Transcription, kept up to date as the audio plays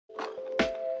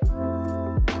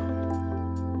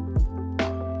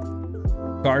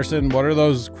Carson, what are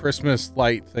those Christmas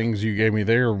light things you gave me?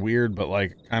 They are weird, but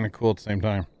like kind of cool at the same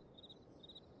time.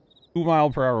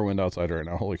 2-mile-per-hour wind outside right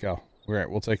now. Holy cow. All right,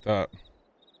 we'll take that.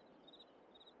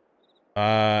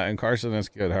 And Carson, is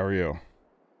good. How are you?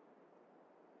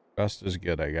 Just as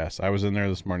good, I guess. I was in there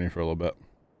this morning for a little bit.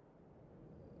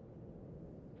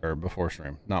 Or before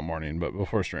stream. Not morning, but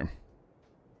before stream.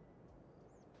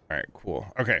 All right, cool.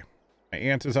 Okay. My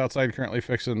aunt is outside currently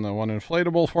fixing the one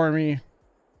inflatable for me.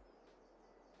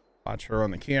 Watch her on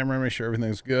the camera, make sure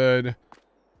everything's good.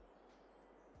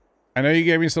 I know you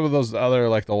gave me some of those other,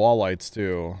 like the wall lights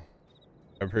too.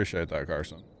 I appreciate that,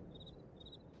 Carson.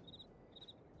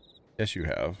 Yes, you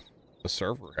have. The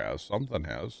server has. Something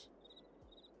has.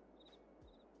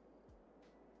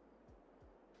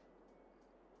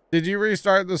 Did you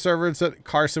restart the server and said,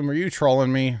 Carson, were you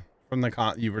trolling me from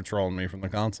the you were trolling me from the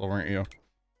console, weren't you?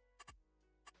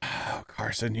 Oh,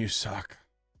 Carson, you suck.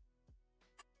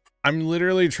 I'm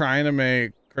literally trying to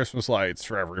make Christmas lights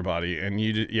for everybody, and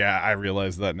you yeah, I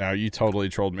realize that now. You totally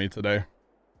trolled me today.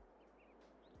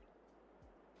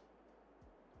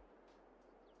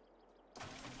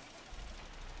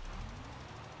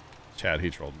 Chad, he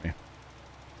trolled me.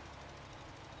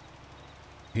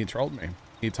 He trolled me.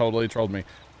 He totally trolled me.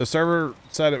 The server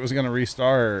said it was going to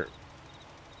restart.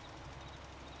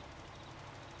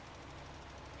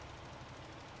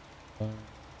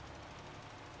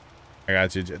 I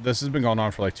got you. This has been going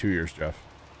on for like 2 years, Jeff.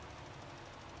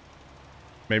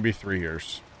 Maybe 3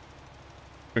 years.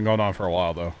 It's been going on for a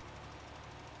while, though.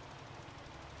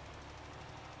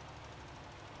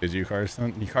 Did you,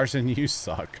 Carson? Carson, you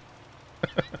suck.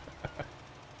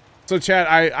 So, Chad,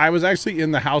 I was actually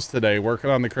in the house today working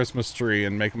on the Christmas tree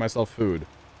and making myself food.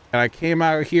 And I came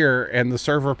out here and the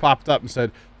server popped up and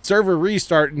said, server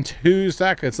restart in 2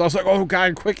 seconds. I was like, oh,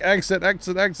 God, quick exit,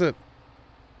 exit, exit.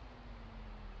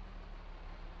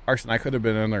 Carson, I could have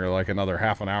been in there like another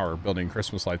half an hour building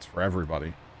Christmas lights for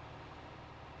everybody.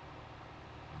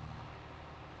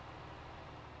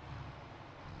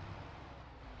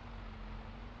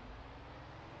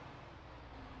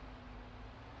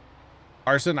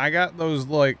 Carson, I got those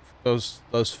like those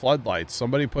floodlights.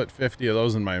 Somebody put 50 of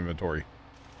those in my inventory.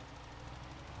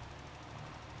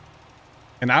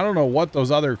 And I don't know what those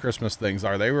other Christmas things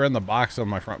are. They were in the box on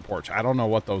my front porch. I don't know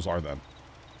what those are then.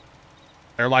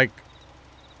 They're like,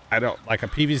 I don't, like a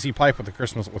PVC pipe with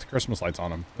Christmas lights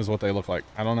on them is what they look like.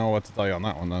 I don't know what to tell you on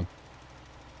that one then.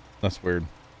 That's weird.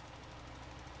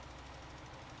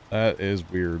 That is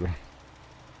weird. All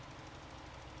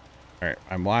right,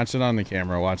 I'm watching on the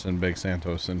camera, watching Big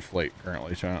Santos inflate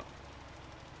currently, chat.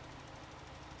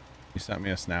 You sent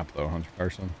me a snap though, Hunter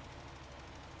Carson.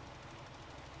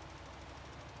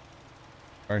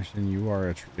 Carson, you are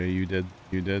a yeah, you did.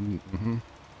 Mm-hmm.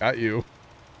 Got you.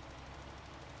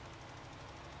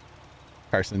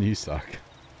 Carson, you suck.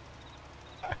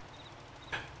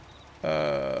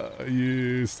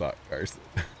 You suck, Carson.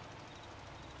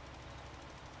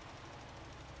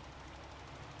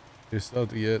 You still have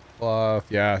to get cloth.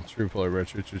 Yeah, true, Polar Bear.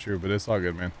 True. But it's all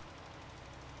good, man.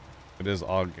 It is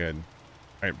all good.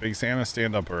 All right, Big Santa,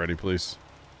 stand up already, please.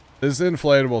 This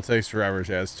inflatable takes forever,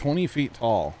 Chad. It's 20 feet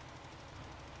tall.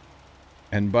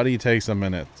 And Buddy takes a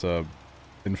minute to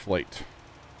inflate.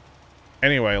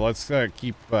 Anyway, let's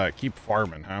keep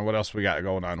farming, huh? What else we got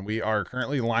going on? We are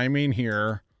currently liming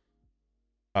here.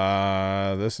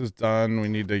 This is done. We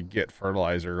need to get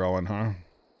fertilizer going, huh?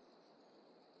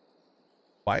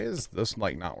 Why is this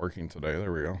like not working today?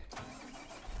 There we go.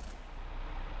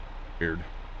 Weird.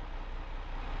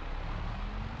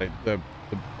 The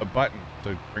button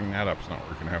to bring that up is not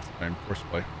working half the time. Course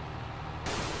play.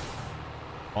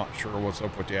 Not sure what's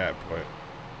up with that, but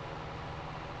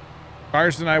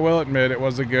Carson, I will admit it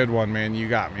was a good one, man. You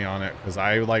got me on it because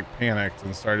I like panicked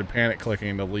and started panic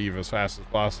clicking to leave as fast as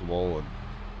possible. And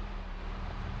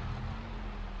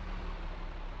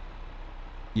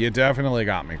you definitely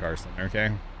got me, Carson.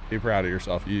 Okay, be proud of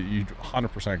yourself. You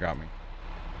 100% got me.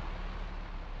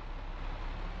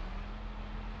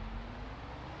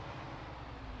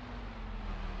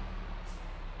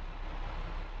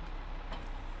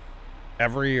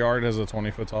 Every yard has a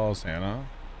 20-foot tall Santa.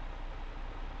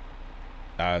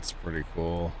 That's pretty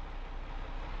cool.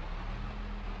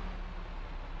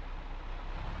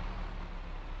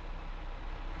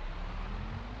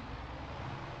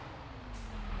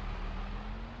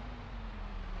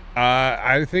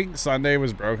 I think Sunday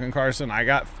was broken, Carson. I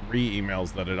got 3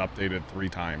 emails that it updated 3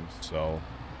 times, so.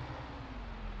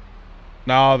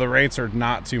 No, the rates are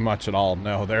not too much at all.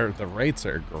 No, the rates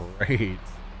are great.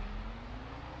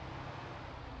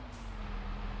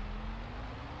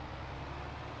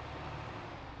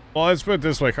 Well, let's put it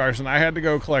this way, Carson. I had to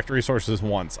go collect resources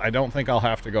once. I don't think I'll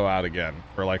have to go out again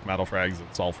for like metal frags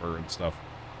and sulfur and stuff.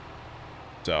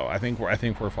 So I think we're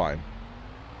fine.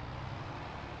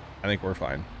 I think we're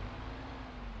fine.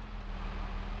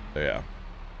 So yeah.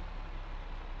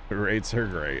 The rates are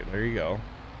great. There you go.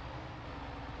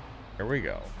 There we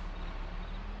go.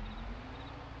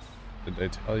 Did they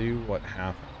tell you what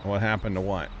happened? What happened to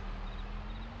what?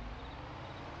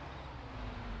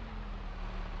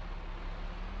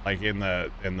 Like in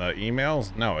the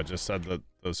emails? No, it just said that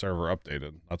the server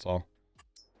updated. That's all.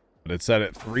 But it said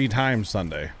it 3 times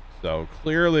Sunday. So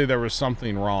clearly there was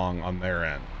something wrong on their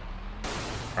end.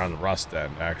 Or on the Rust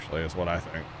end, actually, is what I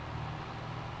think.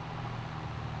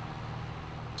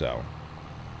 So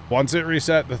once it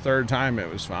reset the 3rd time,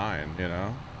 it was fine, you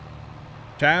know.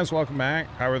 Chaz, welcome back.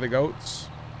 How are the goats?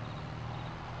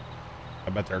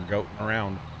 I bet they're goating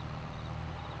around.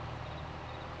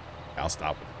 I'll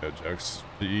stop with the goat jokes.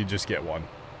 You just get one.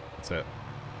 That's it.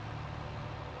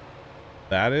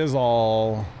 That is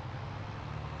all.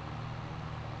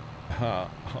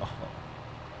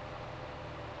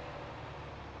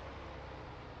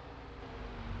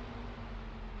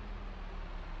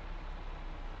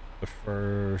 The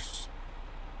first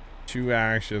 2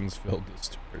 actions filled the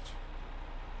storage.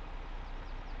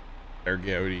 They're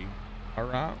goaty. All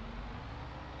right.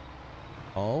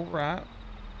 All right.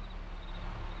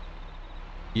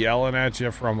 Yelling at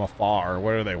you from afar.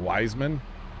 What are they, Wiseman?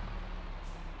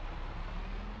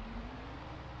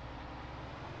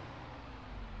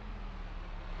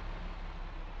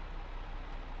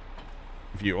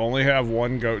 If you only have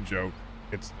one goat joke,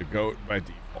 it's the goat by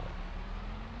default.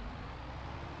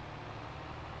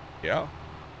 Yeah.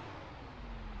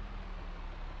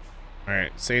 All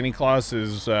right, Santa Claus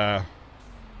is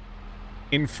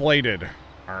inflated.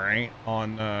 All right,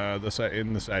 on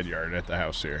in the side yard at the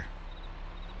house here.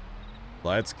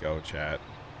 Let's go, chat.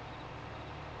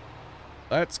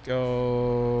 Let's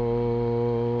go.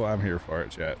 I'm here for it,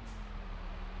 chat.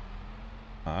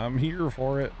 I'm here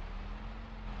for it.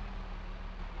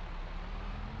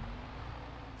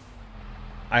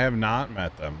 I have not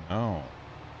met them. No.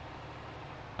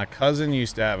 My cousin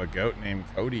used to have a goat named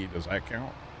Cody. Does that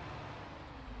count?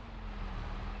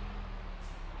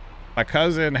 My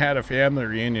cousin had a family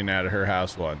reunion at her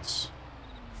house once,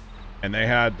 and they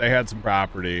had some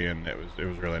property, and it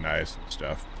was really nice and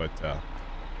stuff. But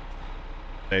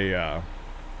they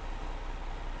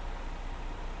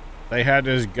had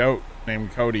this goat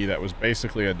named Cody that was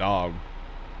basically a dog,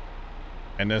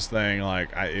 and this thing,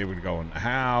 like, it would go in the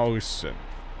house, and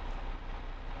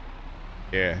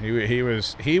yeah, he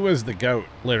was the goat,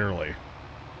 literally.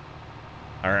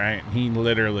 All right, he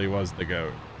literally was the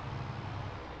goat.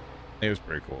 It was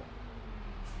pretty cool.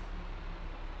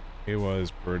 It was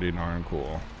pretty darn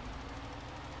cool.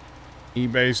 He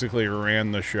basically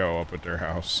ran the show up at their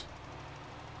house.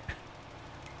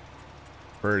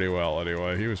 Pretty well,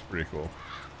 anyway. He was pretty cool.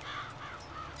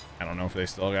 I don't know if they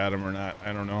still got him or not.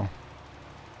 I don't know.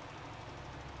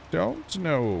 Don't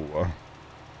know.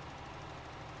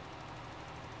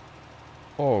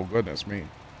 Oh, goodness me.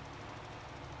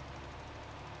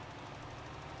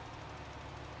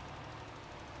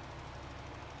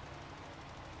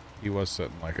 He was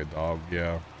sitting like a dog,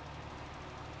 yeah.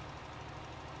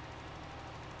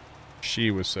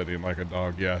 She was sitting like a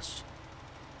dog, yes.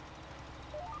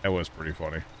 That was pretty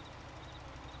funny.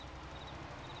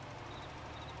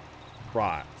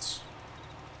 Right.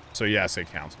 So yes,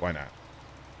 it counts. Why not?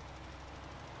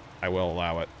 I will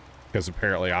allow it. Because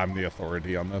apparently I'm the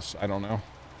authority on this. I don't know.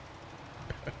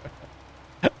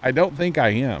 I don't think I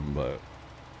am, but...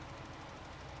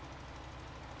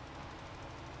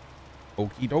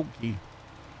 Okie dokie.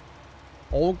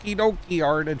 Okie dokie,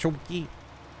 artichoke.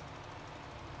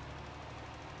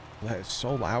 That is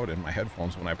so loud in my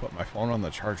headphones when I put my phone on the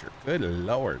charger. Good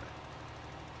Lord.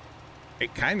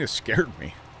 It kind of scared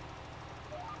me.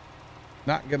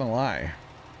 Not gonna lie.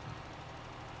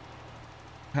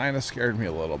 Kind of scared me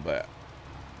a little bit.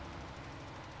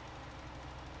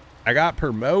 I got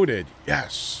promoted.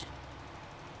 Yes.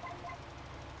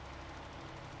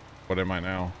 What am I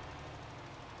now?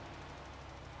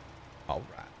 All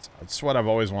right. That's what I've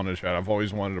always wanted, Chad. I've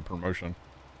always wanted a promotion.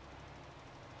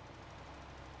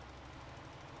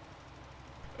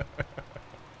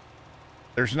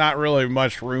 There's not really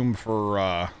much room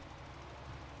for,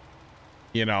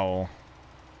 you know,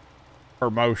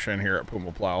 promotion here at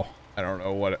Puma Plow. I don't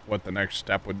know what the next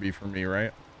step would be for me,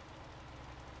 right?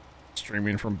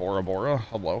 Streaming from Bora Bora.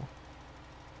 Hello.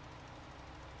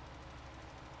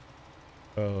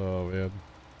 Oh, man.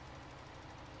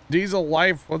 Diesel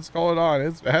Life, what's going on?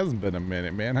 It hasn't been a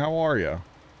minute, man. How are you?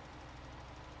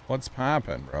 What's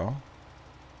poppin', bro?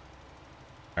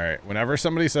 All right. Whenever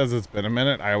somebody says it's been a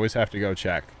minute, I always have to go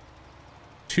check.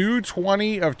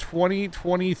 2/20 of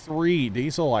 2023.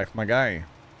 Diesel life, my guy.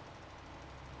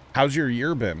 How's your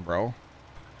year been, bro?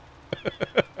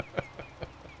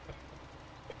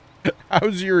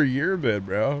 How's your year been,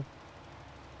 bro?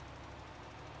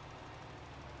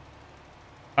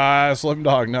 Slim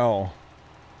Dog, no.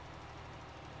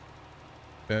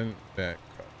 Been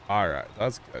all right,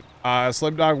 that's good.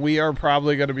 Slim Dog, we are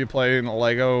probably going to be playing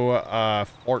Lego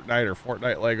Fortnite or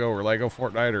Fortnite Lego or Lego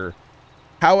Fortnite or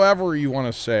however you want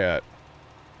to say it.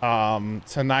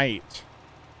 Tonight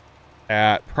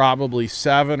at probably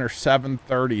 7 or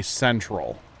 7:30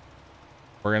 Central.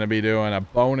 We're going to be doing a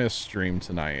bonus stream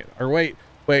tonight. Or wait,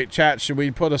 chat, should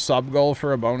we put a sub goal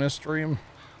for a bonus stream?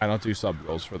 I don't do sub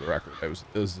goals for the record.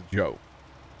 It was a joke.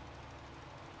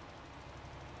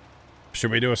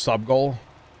 Should we do a sub goal?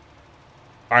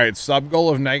 All right, sub goal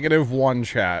of -1,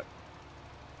 chat.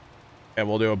 And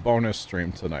we'll do a bonus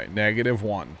stream tonight.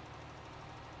 -1.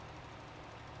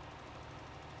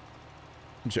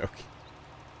 I'm joking.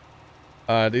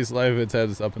 These live hits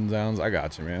heads up and downs. I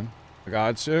got you, man. I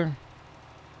got you.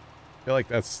 I feel like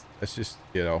that's just,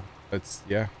 you know, that's,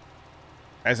 yeah.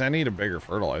 Guys, I need a bigger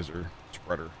fertilizer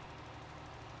spreader.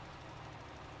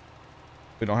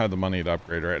 We don't have the money to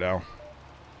upgrade right now.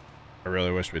 I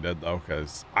really wish we did, though,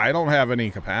 because I don't have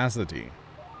any capacity.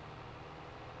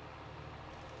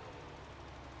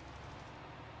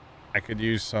 I could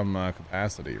use some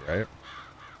capacity, right?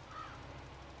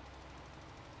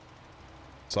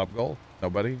 Sub goal?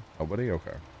 Nobody? Nobody?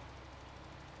 Okay.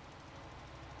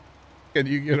 Can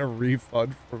you get a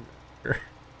refund from here?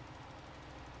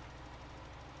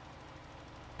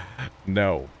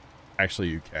 No. Actually,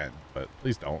 you can, but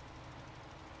please don't.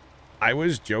 I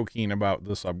was joking about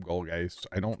the sub goal, guys.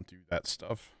 I don't do that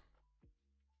stuff.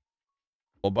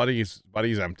 Well, buddy's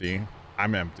empty.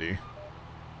 I'm empty.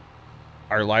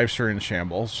 Our lives are in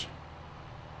shambles.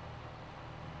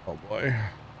 Oh boy.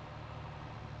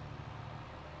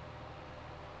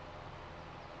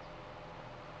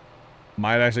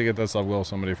 Might actually get that sub goal if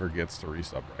somebody forgets to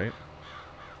resub, right?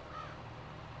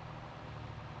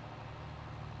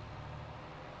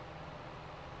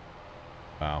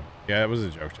 Wow. Yeah, it was a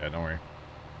joke, Chad. Don't worry.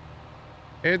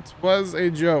 It was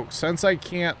a joke. Since I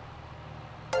can't...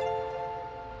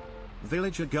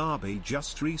 Villager Garby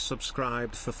just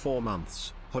resubscribed for 4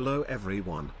 months. Hello,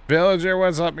 everyone. Villager,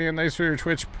 what's up, man? Thanks for your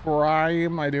Twitch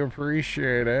Prime. I do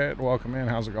appreciate it. Welcome in.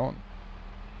 How's it going?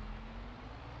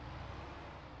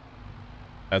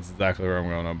 That's exactly where I'm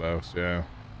going on both, yeah.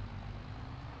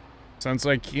 Since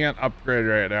I can't upgrade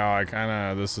right now, I kind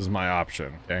of... This is my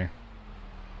option, okay?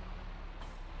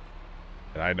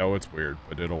 And I know it's weird,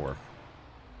 but it'll work.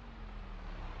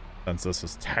 Since this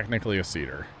is technically a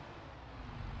cedar.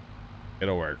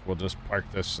 It'll work. We'll just park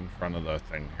this in front of the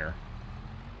thing here.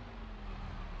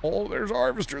 Oh, there's a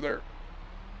harvester there.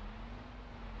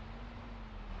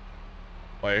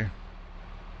 Play.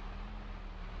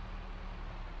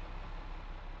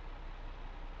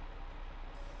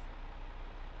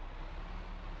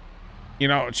 You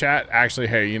know, chat, actually,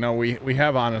 hey, you know, we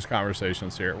have honest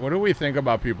conversations here. What do we think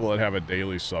about people that have a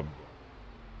daily sub?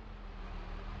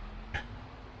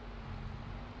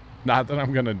 Not that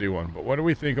I'm going to do one, but what do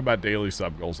we think about daily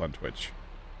sub goals on Twitch?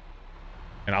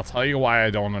 And I'll tell you why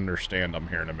I don't understand them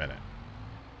here in a minute.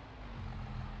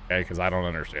 Okay, because I don't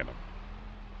understand them.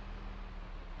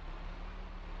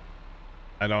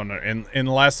 I don't know,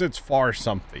 unless it's for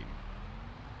something.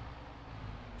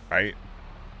 Right?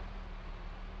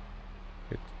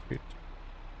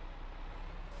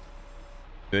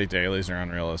 Do you think dailies are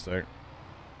unrealistic?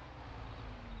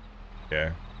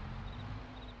 Yeah.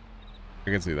 I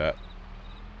can see that.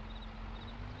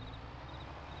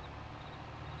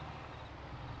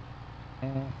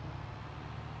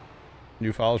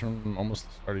 New followers from almost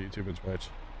the start of YouTube and Twitch.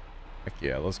 Heck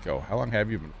yeah, let's go. How long have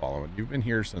you been following? You've been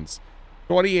here since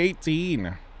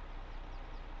 2018.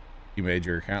 You made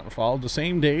your account and followed the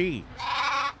same day.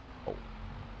 Oh.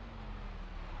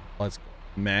 Let's go.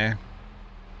 Meh.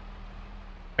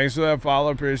 Thanks for that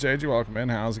follow. Appreciate you. Welcome in.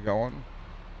 How's it going?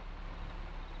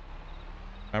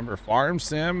 Remember Farm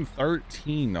Sim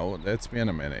 13. No, that's been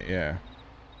a minute. Yeah.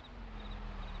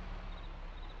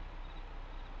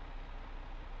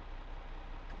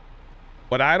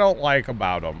 What I don't like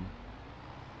about them,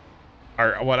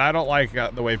 or what I don't like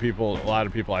the way a lot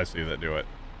of people I see that do it,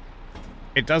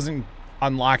 it doesn't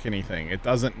unlock anything. It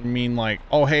doesn't mean like,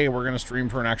 oh, hey, we're going to stream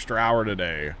for an extra hour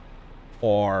today.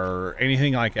 Or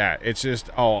anything like that. It's just,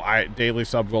 oh, daily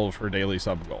sub goal for daily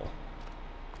sub goal.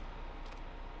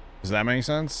 Does that make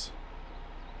sense?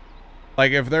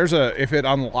 Like if it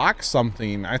unlocks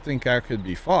something, I think that could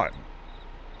be fun.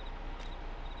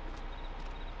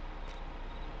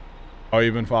 Oh,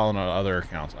 you've been following on other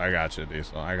accounts. I got you,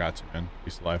 Diesel. I got you, man.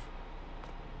 Peace of life.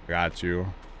 Got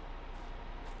you.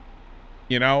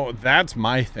 You know, that's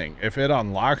my thing. If it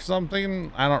unlocks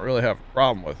something, I don't really have a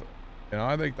problem with it. You know,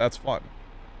 I think that's fun.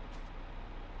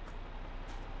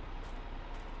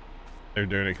 They're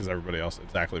doing it because everybody else,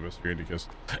 exactly, Mr. Indicus.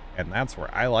 And that's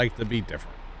where I like to be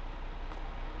different.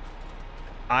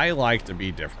 I like to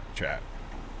be different, chat.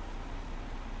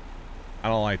 I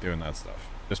don't like doing that stuff.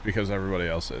 Just because everybody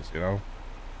else is, you know?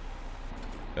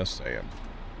 Just saying.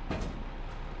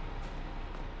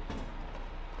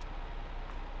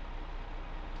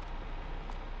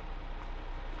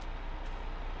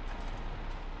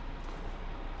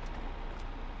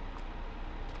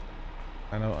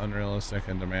 I know, unrealistic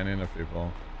and demanding of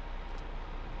people.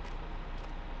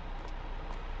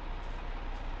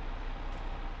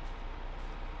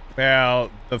 Well,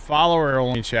 the follower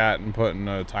only chat and putting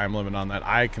a time limit on that,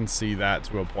 I can see that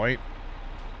to a point.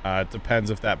 It depends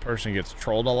if that person gets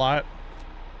trolled a lot.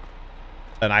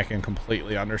 Then I can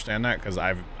completely understand that because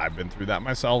I've been through that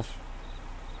myself.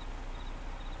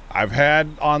 I've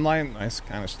had online, I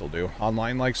kind of still do,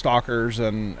 online like stalkers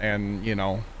and you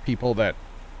know, people that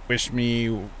wish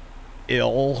me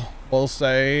ill, we'll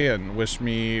say, and wish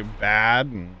me bad,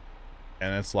 and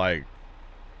it's like,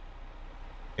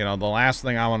 you know, the last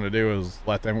thing I want to do is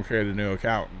let them create a new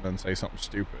account and then say something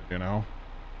stupid, you know?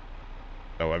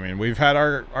 So, I mean, we've had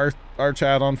our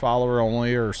chat on follower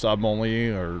only or sub only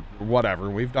or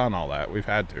whatever. We've done all that. We've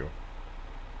had to.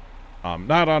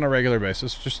 Not on a regular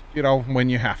basis, just, you know, when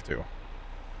you have to.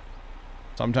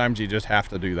 Sometimes you just have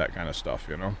to do that kind of stuff,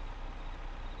 you know?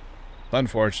 It's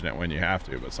unfortunate when you have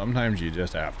to, but sometimes you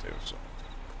just have to, so.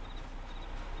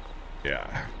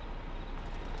 Yeah.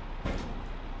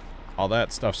 All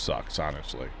that stuff sucks,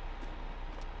 honestly.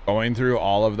 Going through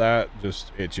all of that,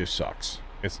 it just sucks.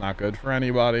 It's not good for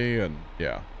anybody, and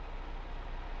yeah.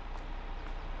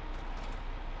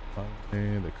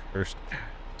 Okay, the cursed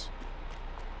act.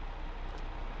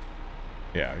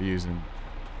 Yeah, using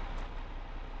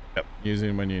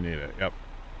when you need it, yep.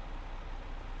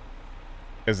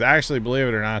 Because actually, believe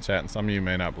it or not, chat, and some of you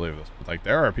may not believe this, but like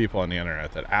there are people on the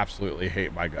internet that absolutely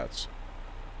hate my guts.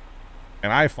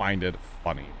 And I find it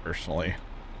funny, personally.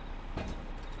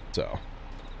 So,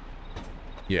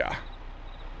 yeah.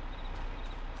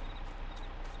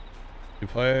 You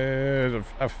played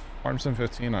Farm Sim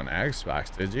 15 on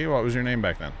Xbox, did you? What was your name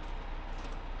back then?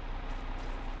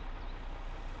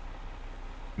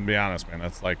 To be honest, man,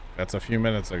 that's a few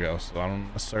minutes ago, so I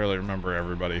don't necessarily remember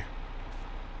everybody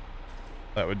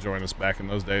that would join us back in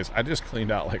those days. I just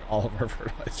cleaned out like all of our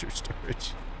fertilizer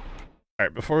storage. All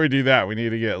right, before we do that, we need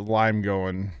to get Lime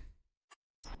going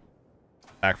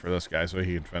back for this guy so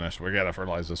he can finish. We gotta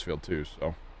fertilize this field too,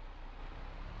 so.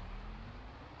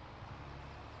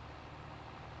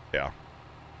 Yeah.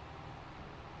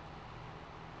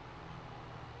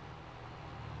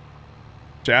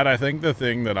 Chad, I think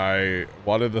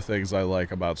one of the things I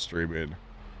like about streaming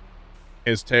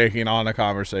is taking on a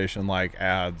conversation like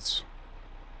ads,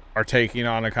 or taking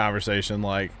on a conversation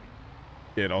like,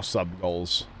 you know, sub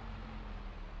goals.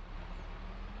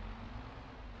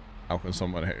 How can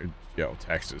someone, yo,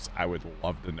 Texas, I would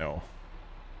love to know.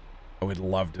 I would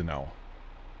love to know.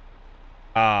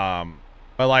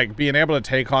 But like being able to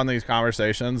take on these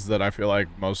conversations that I feel like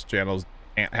most channels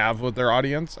can't have with their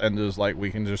audience, and just like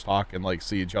we can just talk and like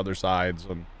see each other's sides,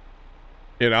 and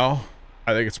you know,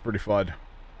 I think it's pretty fun.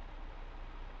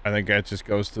 I think that just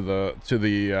goes to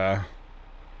the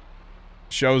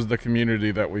shows the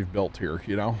community that we've built here,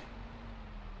 you know?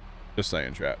 Just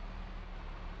saying, chat.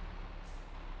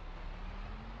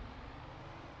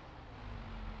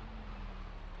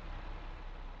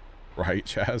 Right,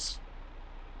 Chaz?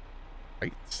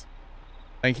 Right.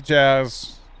 Thank you,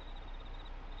 Chaz.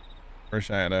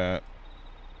 Appreciate it.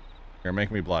 You're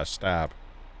making me blush. Stop.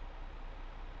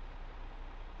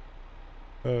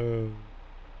 Dude,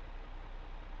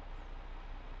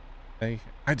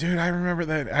 I remember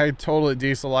that. I totally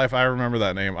Diesel Life. I remember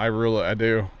that name. I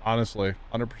do. Honestly,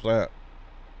 100%.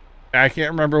 I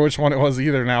can't remember which one it was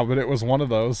either now, but it was one of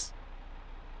those.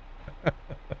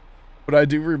 But I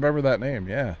do remember that name.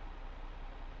 Yeah.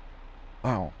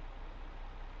 Wow.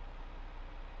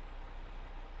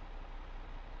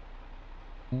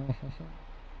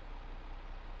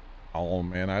 Oh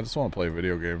man, I just want to play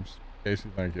video games. Casey,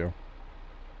 thank you.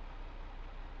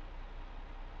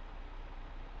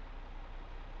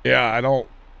 Yeah, I don't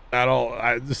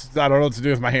know what to do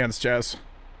with my hands, Chess.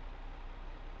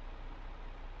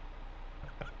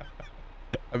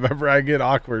 I remember I get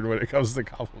awkward when it comes to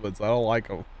compliments. I don't like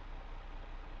them.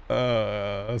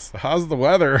 So how's the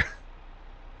weather?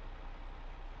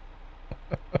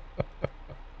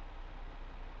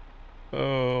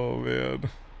 Oh, man.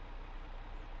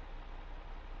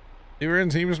 You were in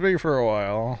TeamSpeak for a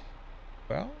while.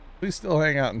 Well, we still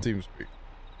hang out in TeamSpeak.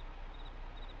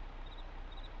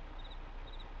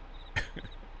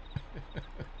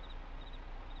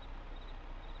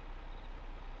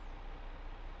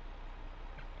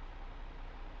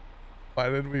 Why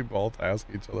did we both ask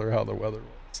each other how the weather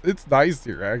was? It's nice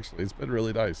here, actually. It's been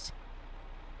really nice.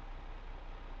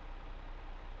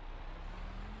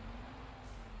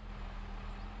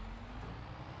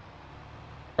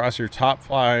 Across your top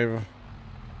 5.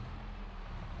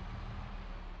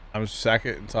 I'm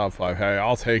second in top 5. Hey,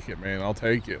 I'll take it, man. I'll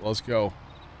take it. Let's go.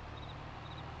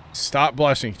 Stop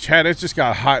blushing. Chad, it just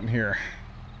got hot in here.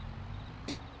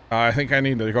 I think I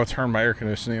need to go turn my air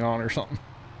conditioning on or something.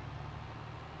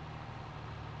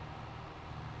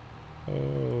 Oh,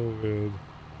 man.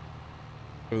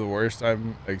 For the worst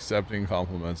time accepting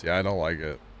compliments. Yeah, I don't like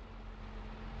it.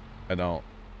 I don't.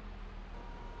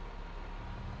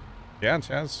 Yeah,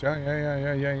 Chaz.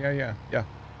 Yeah.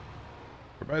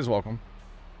 Everybody's welcome.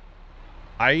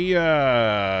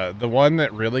 The one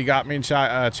that really got me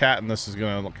chatting, this is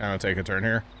going to kind of take a turn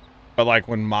here. But like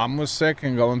when mom was sick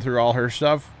and going through all her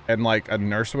stuff and like a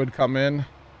nurse would come in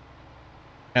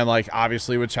and like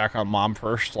obviously would check on mom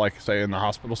first, like say in the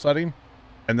hospital setting.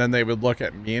 And then they would look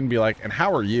at me and be like, and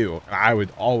how are you? And I would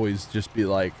always just be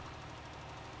like,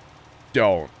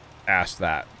 don't ask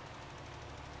that.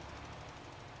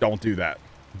 Don't do that.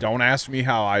 Don't ask me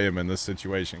how I am in this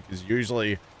situation. Because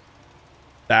usually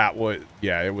that would,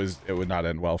 yeah, it would not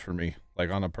end well for me. Like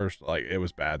on a personal, like it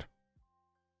was bad.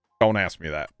 Don't ask me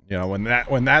that. You know, when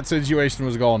that situation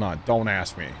was going on, don't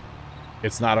ask me.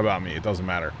 It's not about me. It doesn't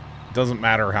matter. It doesn't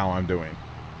matter how I'm doing.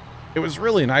 It was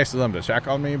really nice of them to check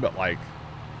on me, but like,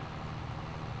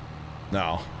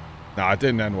 no, it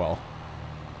didn't end well.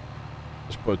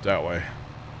 Just put it that way.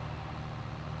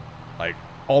 Like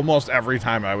almost every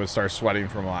time I would start sweating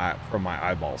from my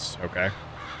eyeballs. Okay,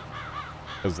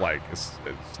 because like it's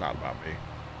not about me.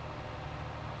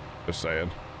 Just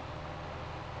saying.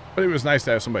 But it was nice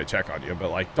to have somebody check on you.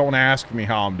 But like, don't ask me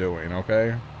how I'm doing.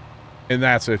 Okay, in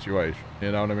that situation,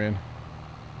 you know what I mean?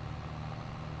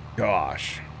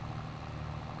 Gosh.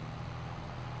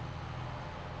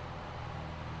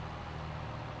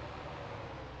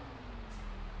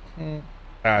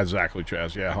 Exactly,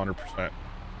 Chaz. Yeah, 100%.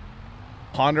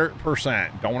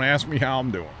 100%. Don't ask me how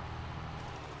I'm doing.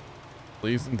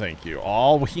 Please and thank you.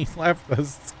 All we left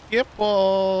was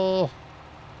Skipple.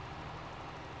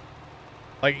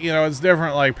 Like, you know, it's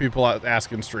different, like, people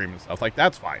asking stream and stuff. Like,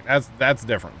 that's fine. That's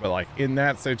different. But, like, in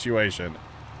that situation,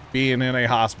 being in a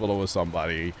hospital with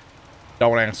somebody,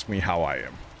 don't ask me how I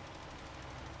am.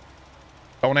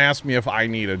 Don't ask me if I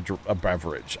need a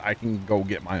beverage. I can go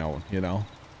get my own, you know?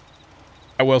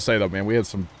 I will say, though, man, we had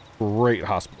some great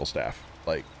hospital staff.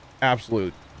 Like,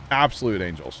 absolute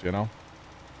angels, you know?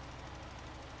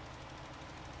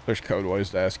 There's code ways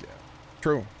to ask. Yeah.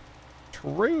 True.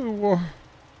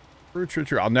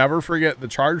 I'll never forget the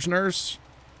charge nurse.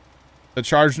 The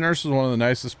charge nurse was one of the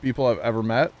nicest people I've ever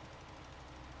met,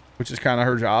 which is kind of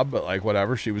her job, but like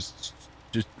whatever. She was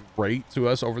just great to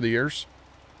us over the years.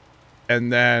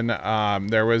 And then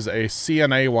there was a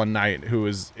CNA one night who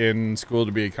was in school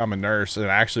to become a nurse and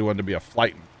actually wanted to be a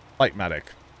flight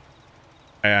medic.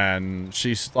 And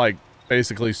she's like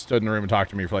basically stood in the room and talked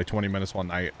to me for like 20 minutes one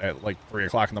night at like 3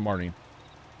 o'clock in the morning.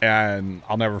 And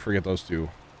I'll never forget those two.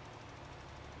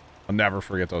 I'll never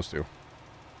forget those two.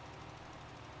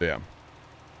 Yeah.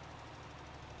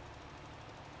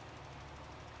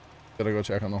 Gotta go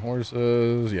check on the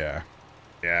horses. Yeah.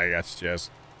 Yeah, I got you, Jess.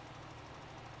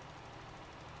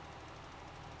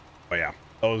 But yeah,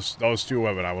 those two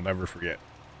women I will never forget.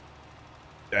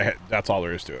 That's all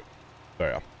there is to it. So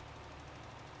yeah.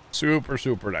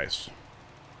 Super nice.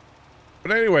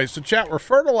 But anyway, so chat, we're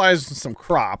fertilizing some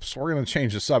crops. We're going to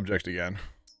change the subject again.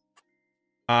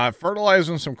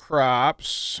 Fertilizing some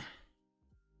crops.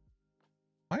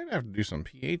 Might have to do some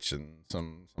pH and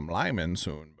some liming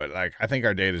soon, but like I think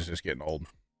our data's just getting old.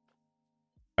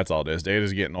 That's all it is.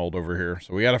 Data's getting old over here.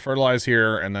 So we got to fertilize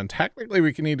here, and then technically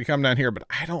we can need to come down here, but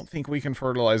I don't think we can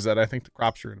fertilize that. I think the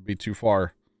crops are going to be too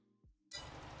far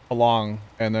along,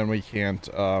 and then we can't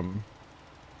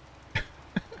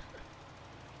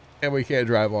and we can't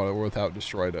drive on it without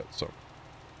destroying it. So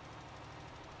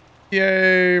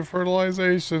yay,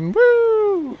 fertilization.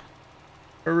 Woo!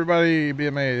 Everybody be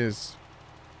amazed.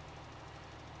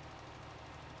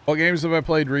 What games have I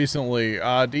played recently?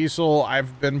 Diesel,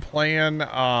 I've been playing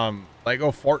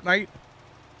Lego Fortnite.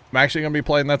 I'm actually going to be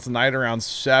playing that tonight around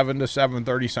 7 to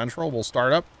 7:30 Central. We'll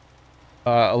start up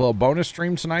a little bonus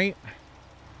stream tonight.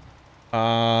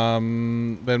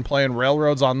 Been playing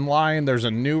Railroads Online. There's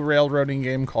a new railroading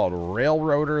game called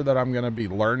Railroader that I'm going to be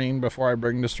learning before I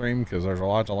bring to stream because there's a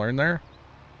lot to learn there.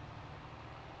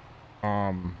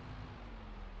 What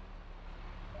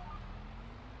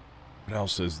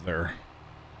else is there?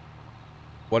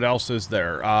 What else is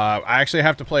there? I actually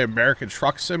have to play American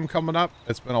Truck Sim coming up.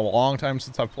 It's been a long time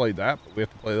since I've played that, but we have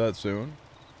to play that soon.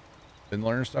 Been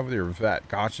learning stuff with your vet.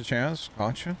 Gotcha, Chaz.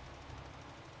 Gotcha.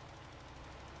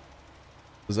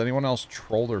 Does anyone else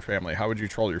troll their family? How would you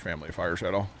troll your family, Fire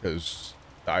Shadow? Because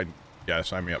yeah,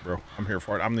 sign me up, bro. I'm here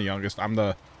for it. I'm the youngest. I'm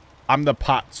the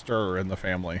pot stirrer in the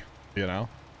family, you know?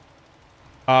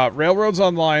 Railroads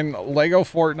Online, Lego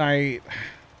Fortnite,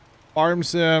 Farm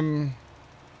Sim.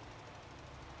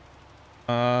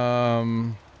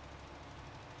 Trying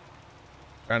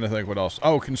to think what else.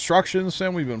 Oh, Construction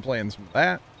Sim. We've been playing some of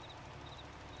that.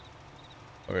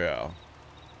 Oh, yeah.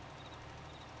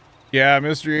 Yeah,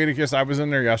 Mr. Edicus, I was in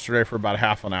there yesterday for about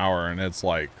half an hour, and it's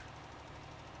like,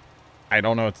 I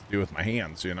don't know what to do with my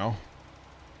hands, you know?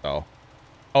 So.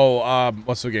 Oh,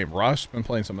 what's the game? Rust? Been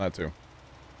playing some of that, too.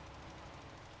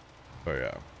 Oh,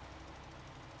 yeah.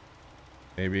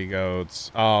 Baby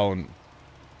goats. Oh,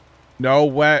 no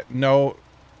wet, no.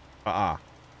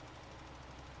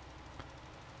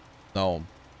 No.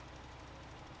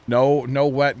 No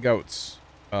wet goats.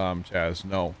 Chaz,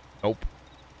 no. Nope.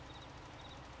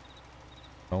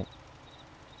 Nope.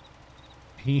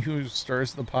 He who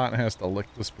stirs the pot has to lick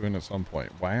the spoon at some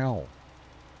point. Wow.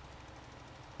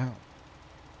 Wow.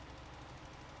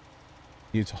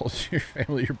 You told your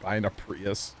family you're buying a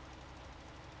Prius.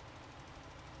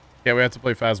 Yeah, we have to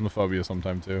play Phasmophobia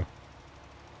sometime too.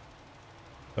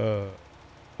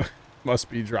 Must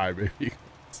be dry, baby.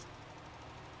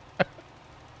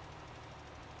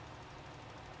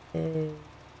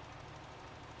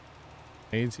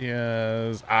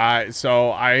 ATS.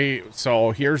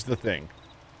 So here's the thing.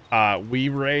 We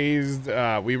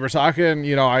were talking,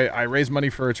 you know, I raised money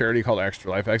for a charity called Extra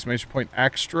Life, exclamation point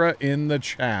extra in the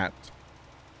chat.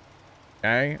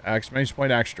 Okay, exclamation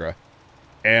point extra.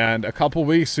 And a couple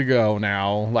weeks ago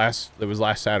now, it was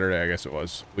last Saturday, I guess it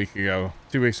was, a week ago,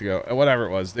 2 weeks ago, whatever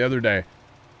it was, the other day,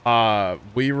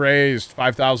 we raised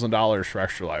 $5,000 for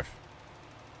Extra Life.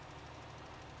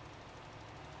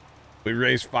 We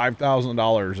raised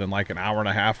 $5,000 in like an hour and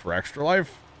a half for Extra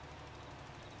Life.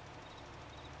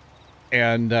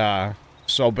 And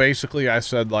so basically I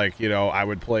said, like, you know, I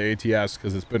would play ATS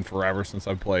because it's been forever since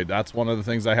I've played. That's one of the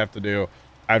things I have to do.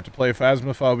 I have to play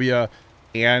Phasmophobia,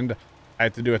 and I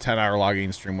have to do a 10-hour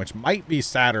logging stream, which might be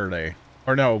Saturday.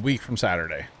 Or no, a week from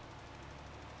Saturday.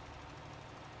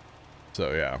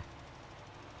 So, yeah.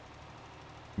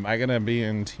 Am I going to be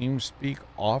in TeamSpeak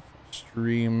off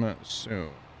stream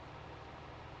soon?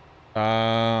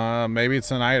 Maybe it's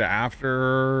the night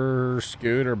after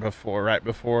Scoot or before, right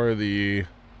before the,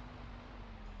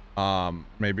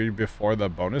 maybe before the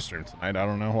bonus stream tonight. I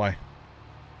don't know why. I'm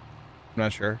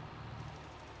not sure.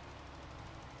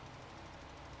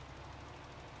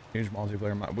 Huge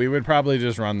multiplayer. We would probably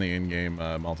just run the in-game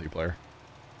multiplayer.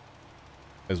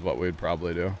 Is what we'd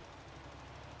probably do.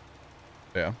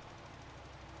 Yeah.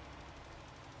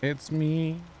 It's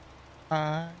me.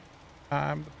 I'm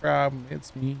the problem.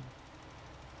 It's me.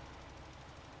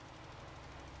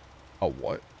 Oh,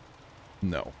 what?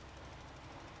 No.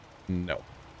 No.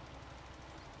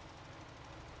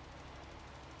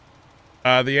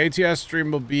 The ATS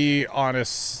stream will be on a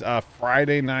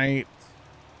Friday night.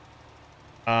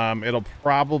 It'll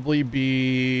probably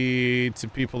be to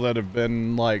people that have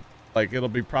been like it'll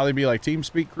probably be like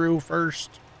TeamSpeak crew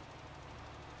first.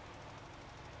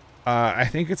 I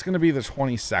think it's going to be the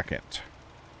 22nd.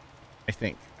 I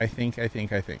think.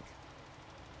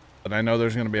 But I know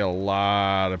there's going to be a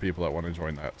lot of people that want to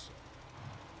join that. So.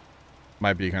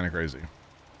 Might be kind of crazy.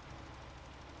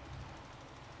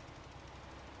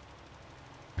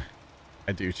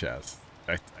 I do, Chess.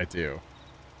 I do.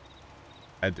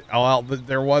 Oh,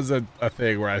 there was a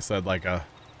thing where I said like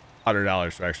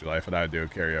 $100 for Extra Life and I'd do a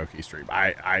karaoke stream.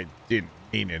 I didn't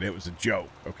mean it. It was a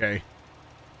joke, okay?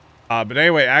 But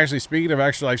anyway, actually, speaking of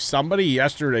Extra Life, somebody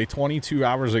yesterday, 22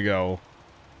 hours ago,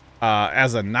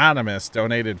 as anonymous,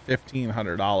 donated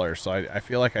 $1,500. So I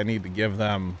feel like I need to give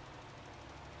them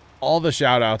all the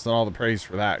shout outs and all the praise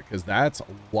for that, because that's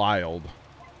wild.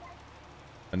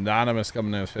 Anonymous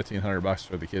coming in with $1,500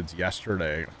 for the kids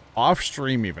yesterday. Off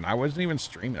stream even. I wasn't even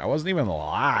streaming. I wasn't even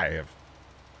live.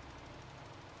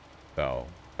 So,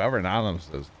 Whoever anonymous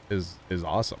is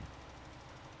awesome.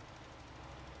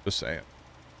 Just saying.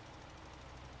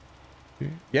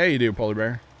 Yeah, you do, Polar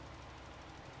Bear.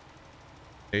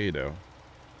 Yeah, you do.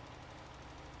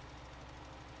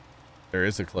 There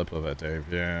is a clip of it, Dave.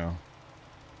 Yeah.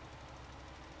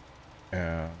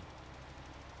 Yeah.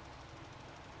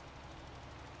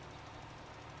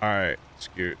 Alright,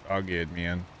 Scoot. All good,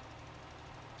 man.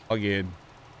 All good.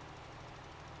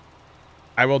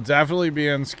 I will definitely be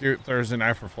in Scoot Thursday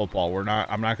night for football.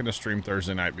 I'm not going to stream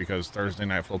Thursday night because Thursday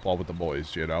night football with the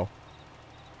boys, you know?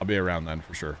 I'll be around then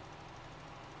for sure.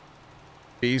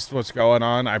 Beast, what's going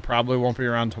on? I probably won't be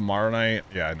around tomorrow night.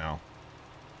 Yeah, I know.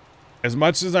 As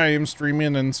much as I am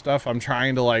streaming and stuff, I'm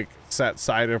trying to like set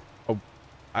side of,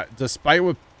 despite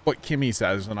what Kimmy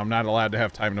says, and I'm not allowed to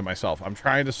have time to myself. I'm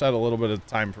trying to set a little bit of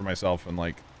time for myself, and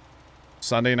like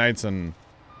Sunday nights and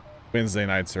Wednesday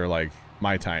nights are like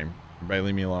my time. Everybody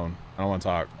leave me alone. I don't want to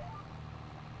talk.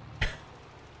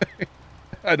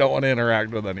 I don't want to interact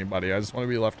with anybody. I just want to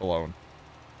be left alone.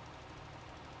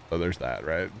 So there's that,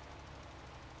 right?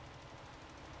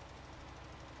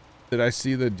 Did I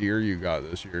see the deer you got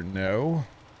this year? No.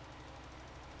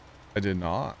 I did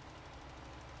not.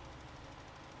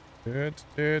 So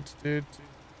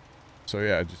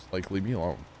yeah, just like leave me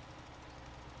alone.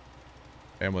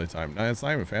 Family time. No, it's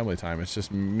not even family time. It's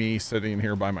just me sitting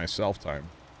here by myself time.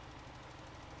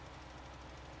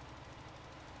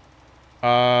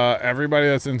 Everybody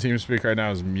that's in TeamSpeak right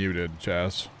now is muted,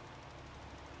 Chess.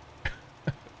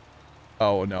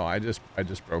 Oh no, I just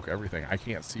broke everything. I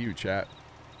can't see you, chat.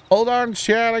 Hold on,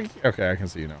 chat. Okay, I can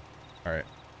see you now. All right.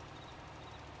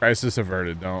 Crisis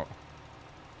averted. Don't.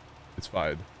 It's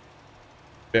fine.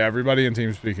 Yeah, everybody in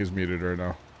TeamSpeak is muted right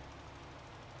now.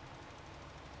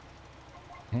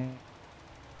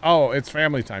 Oh, it's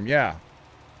family time. Yeah.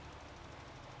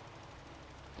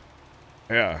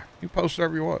 Yeah. You post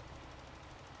whatever you want.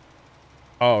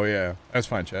 Oh, yeah. That's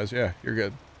fine, Chaz. Yeah, you're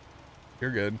good. You're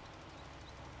good.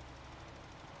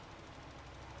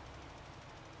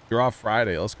 You're off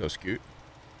Friday. Let's go, Scoot.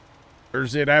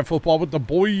 Thursday night football with the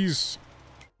boys.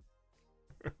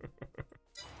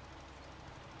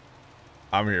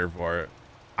 I'm here for it.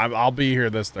 I'll be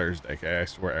here this Thursday, okay? I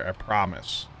swear. I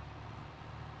promise.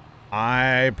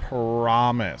 I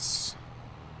promise.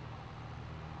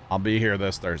 I'll be here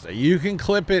this Thursday. You can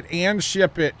clip it and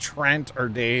ship it, Trent or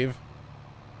Dave.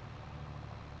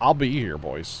 I'll be here,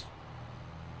 boys.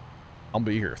 I'll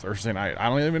be here Thursday night. I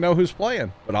don't even know who's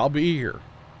playing, but I'll be here.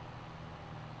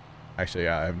 Actually,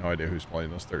 yeah, I have no idea who's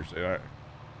playing this Thursday night.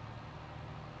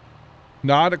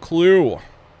 Not a clue. All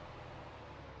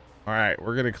right,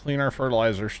 we're going to clean our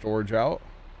fertilizer storage out.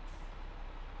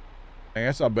 Hey,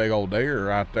 that's a big old deer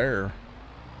right there.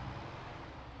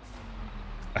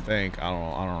 I think. I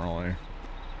don't really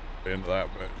get into that,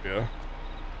 but yeah.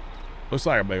 Looks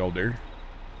like a big old deer.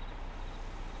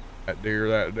 That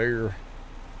deer.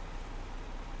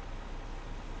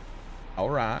 All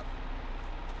right.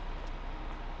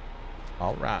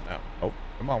 All right now. Oh,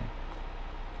 come on.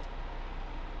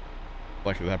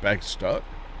 Like that bag's stuck.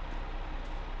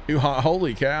 You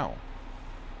holy cow.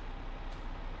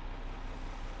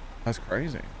 That's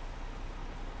crazy.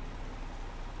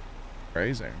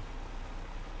 Crazy.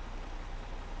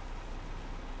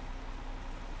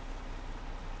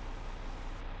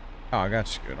 Oh, I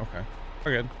got you. Good. Okay.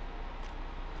 We're good.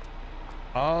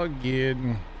 Oh, good.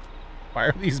 Why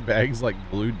are these bags like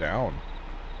glued down?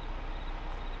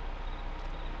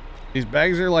 These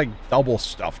bags are like double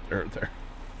stuffed. They're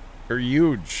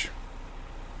huge.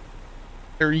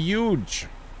 They're huge.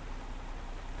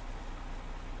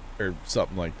 Or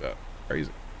something like that.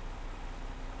 Crazy.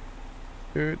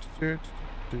 I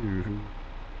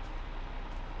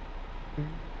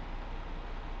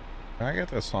got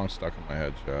that song stuck in my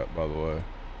head, chat, by the way.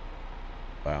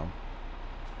 Wow.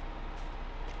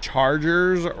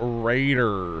 Chargers,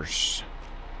 Raiders.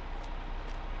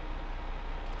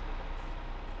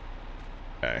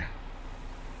 Okay.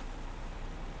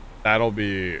 That'll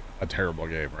be a terrible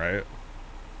game, right?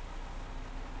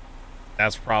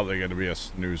 That's probably going to be a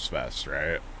snooze fest,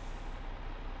 right?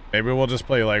 Maybe we'll just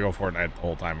play Lego Fortnite the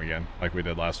whole time again, like we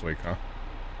did last week, huh?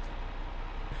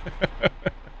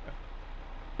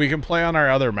 We can play on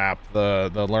our other map,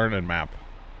 the learning map,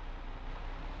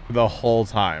 the whole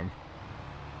time.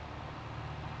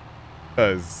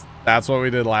 Because that's what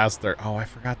we did last Thursday. Oh, I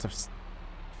forgot to...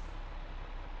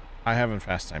 I haven't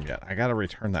fast time yet. I gotta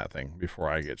return that thing before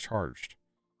I get charged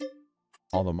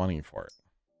all the money for it.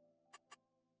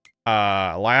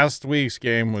 Last week's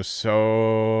game was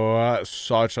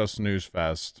such a snooze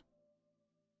fest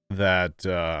that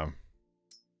a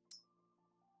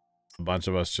bunch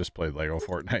of us just played Lego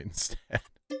Fortnite instead.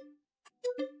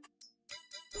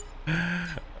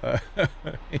 Yeah,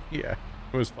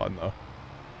 it was fun though.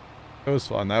 It was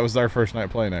fun. That was our first night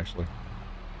playing, actually.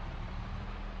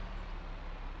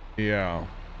 Yeah.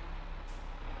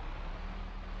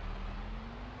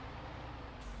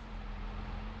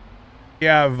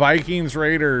 Yeah, Vikings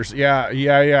Raiders.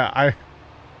 Yeah.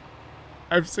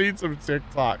 I've seen some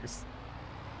TikToks.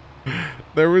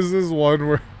 There was this one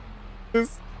where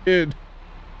this kid,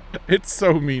 it's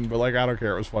so mean, but like I don't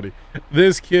care, it was funny.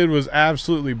 This kid was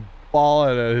absolutely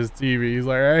bawling at his TV. He's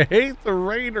like, I hate the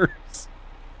Raiders.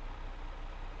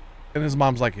 And his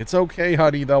mom's like, it's okay,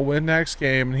 honey, they'll win next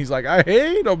game. And he's like, I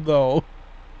hate them though.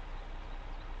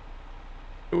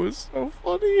 It was so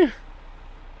funny.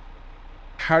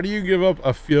 How do you give up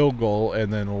a field goal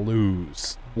and then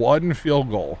lose? One field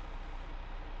goal.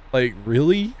 Like,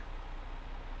 really?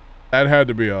 That had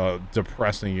to be a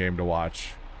depressing game to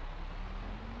watch.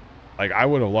 Like, I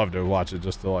would have loved to watch it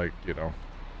just to, like, you know,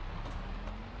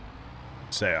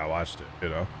 say I watched it, you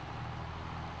know?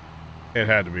 It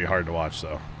had to be hard to watch,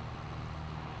 though.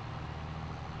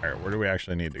 Alright, where do we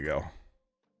actually need to go?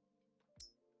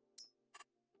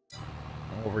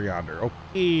 Over yonder.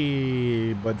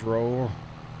 Okay, Budro.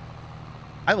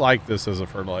 I like this as a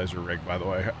fertilizer rig, by the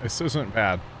way. This isn't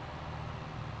bad.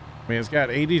 I mean, it's got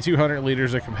 8,200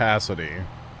 liters of capacity.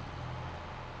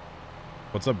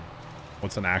 What's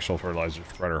an actual fertilizer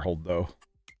spreader hold, though?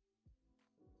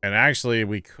 And actually,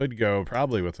 we could go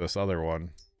probably with this other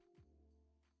one.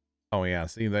 Oh, yeah.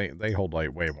 See, they hold,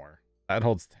 like, way more. That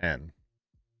holds 10.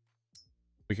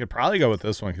 We could probably go with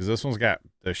this one, because this one's got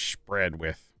the spread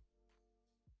with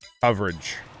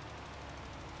coverage.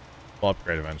 We'll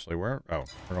upgrade eventually. We're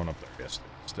going up there. Yes,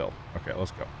 still. Okay,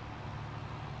 let's go.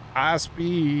 High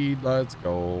speed. Let's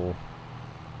go.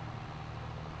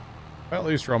 Well, at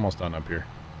least we're almost done up here.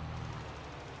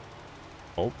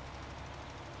 Oh.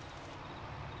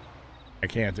 I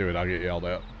can't do it. I'll get yelled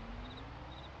at.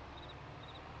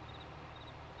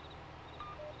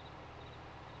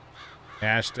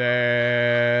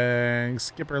 Hashtag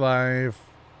skipper life.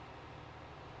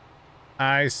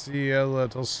 I see a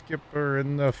little skipper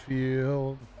in the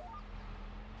field.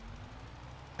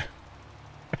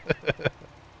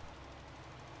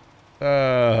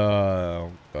 Oh,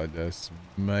 goodness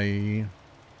me.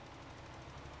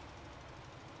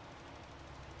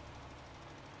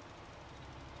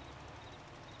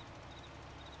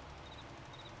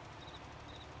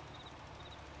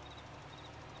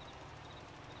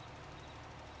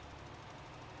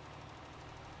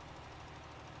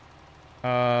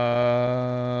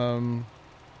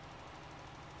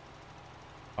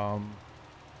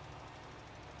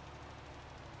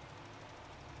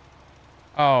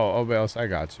 Oh, Obels, I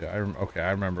got you. Okay,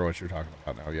 I remember what you're talking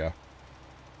about now, yeah.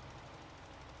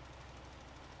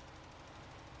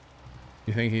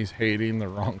 You think he's hating the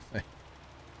wrong thing?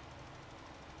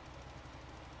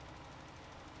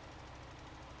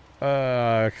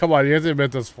 Come on, you have to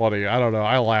admit that's funny. I don't know.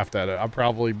 I laughed at it. I'm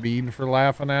probably mean for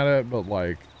laughing at it, but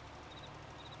like,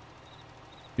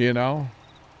 you know?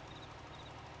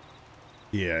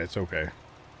 Yeah, it's okay.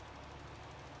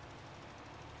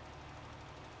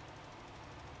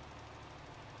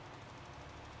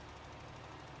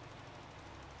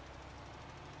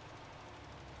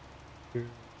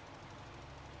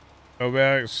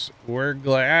 Obex, we're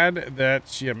glad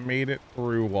that you made it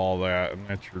through all that and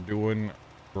that you're doing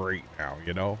great now,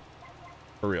 you know?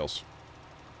 For reals.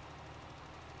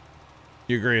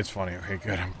 You agree it's funny. Okay,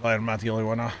 good. I'm glad I'm not the only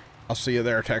one. I'll see you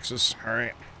there, Texas. All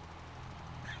right.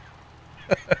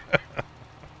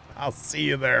 I'll see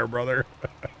you there, brother.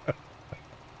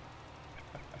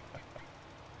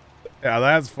 Yeah,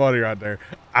 that's funny right there.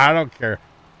 I don't care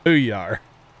who you are.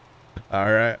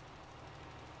 All right.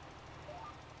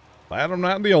 Glad I'm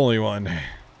not the only one.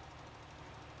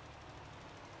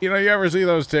 You know, you ever see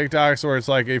those TikToks where it's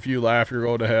like, if you laugh, you're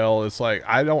going to hell? It's like,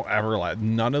 I don't ever laugh.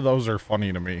 None of those are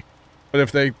funny to me. But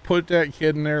if they put that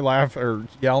kid in there laugh or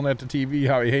yelling at the TV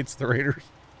how he hates the Raiders,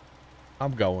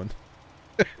 I'm going.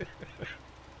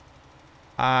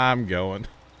 I'm going.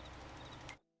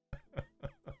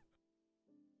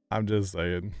 I'm just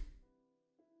saying.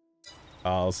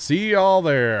 I'll see y'all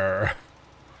there.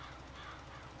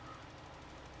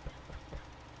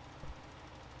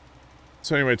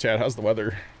 So anyway, Chad, how's the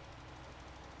weather?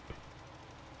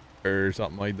 Or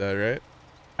something like that, right?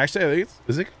 Actually, I think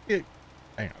is it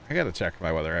hang on, I gotta check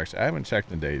my weather, actually. I haven't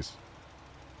checked in days.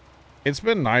 It's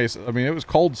been nice. I mean, it was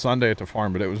cold Sunday at the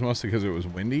farm, but it was mostly because it was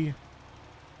windy.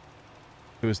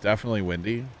 It was definitely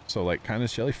windy. So, like, kind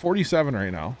of chilly. 47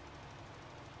 right now.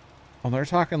 Oh, they're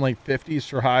talking like 50s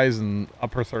for highs and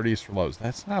upper 30s for lows.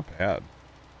 That's not bad.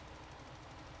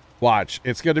 Watch.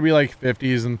 It's going to be like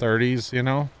 50s and 30s, you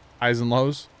know? highs and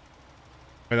lows.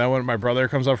 And then when my brother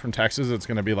comes up from Texas, it's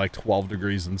going to be like 12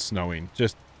 degrees and snowing.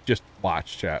 Just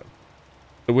watch, chat.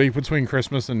 The week between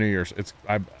Christmas and New Year's,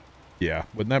 yeah,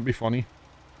 wouldn't that be funny?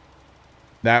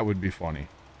 That would be funny.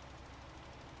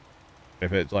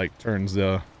 If it like turns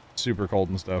super cold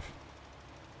and stuff.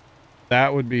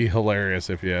 That would be hilarious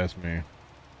if you ask me.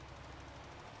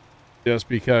 Just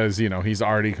because, you know, he's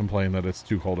already complained that it's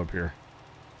too cold up here.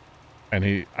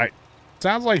 And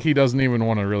sounds like he doesn't even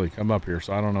want to really come up here,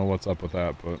 so I don't know what's up with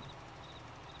that, but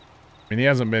I mean, he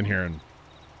hasn't been here in,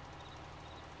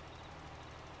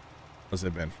 what's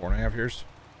it been, 4.5 years?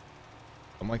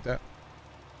 Something like that.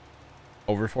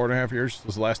 Over 4.5 years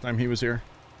was the last time he was here.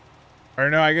 Or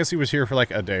no, I guess he was here for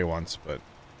like a day once, but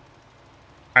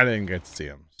I didn't get to see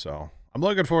him. So I'm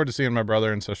looking forward to seeing my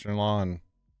brother and sister-in-law, and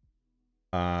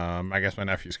I guess my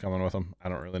nephew's coming with him. I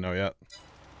don't really know yet,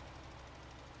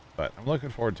 but I'm looking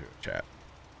forward to it, chat.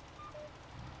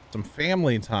 Some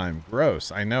family time.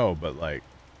 Gross, I know, but like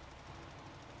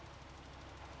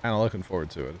kind of looking forward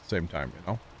to it at the same time, you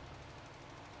know?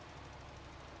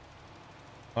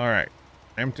 All right.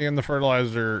 Emptying the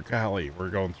fertilizer. Golly, we're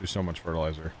going through so much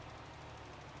fertilizer.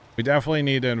 We definitely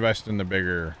need to invest in the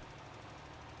bigger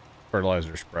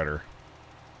fertilizer spreader.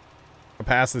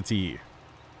 Capacity.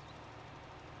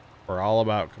 We're all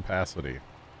about capacity.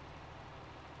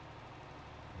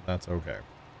 That's okay.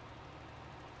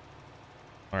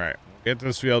 All right, we'll get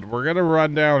this field. We're going to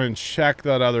run down and check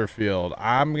that other field.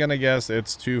 I'm going to guess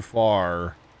it's too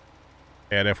far.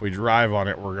 And if we drive on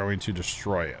it, we're going to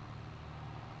destroy it.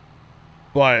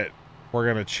 But we're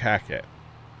going to check it.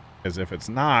 Because if it's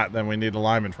not, then we need to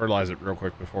lime and fertilize it real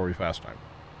quick before we fast time.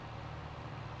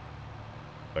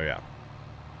 So yeah.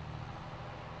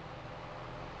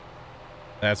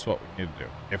 That's what we need to do.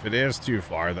 If it is too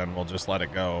far, then we'll just let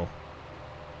it go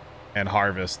and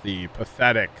harvest the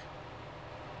pathetic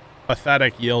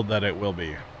yield that it will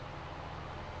be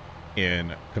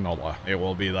in canola. It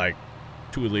will be like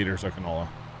 2 liters of canola.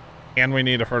 And we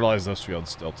need to fertilize those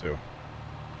fields still too.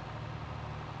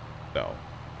 So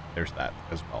there's that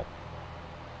as well.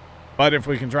 But if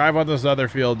we can drive on this other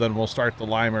field, then we'll start the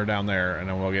limer down there, and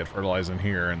then we'll get fertilizing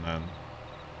here, and then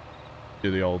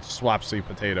do the old swapsy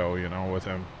potato, you know, with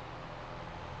him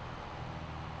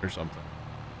or something.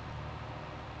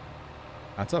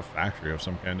 That's a factory of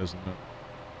some kind, isn't it?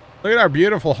 Look at our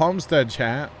beautiful homestead,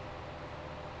 chat.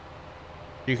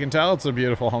 You can tell it's a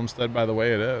beautiful homestead by the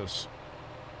way it is.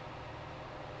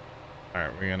 All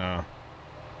right, we're gonna...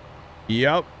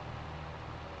 Yep.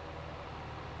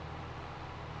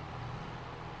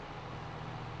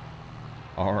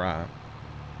 All right.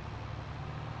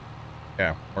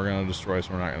 Yeah, we're gonna destroy,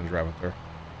 so we're not gonna drive it there.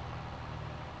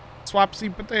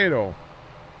 Swapsy potato.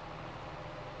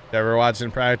 You ever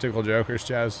watching Practical Jokers,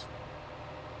 Chaz?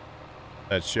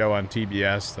 That show on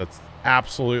TBS that's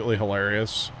absolutely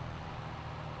hilarious.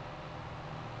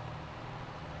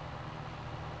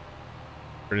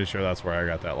 Pretty sure that's where I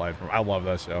got that line from. I love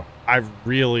that show. I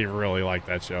really, really like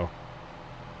that show.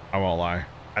 I won't lie.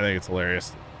 I think it's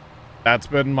hilarious. That's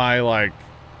been my, like,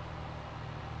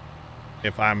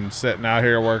 if I'm sitting out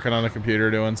here working on the computer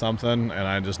doing something and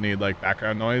I just need, like,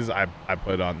 background noise, I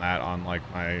put on that on, like,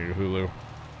 my Hulu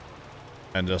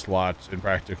and just watch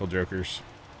Impractical Jokers.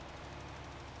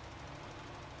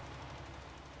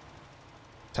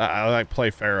 I like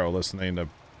play Pharaoh listening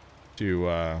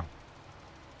to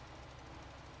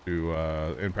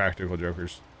Impractical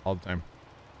Jokers all the time.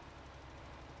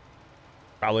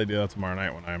 Probably do that tomorrow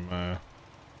night when I'm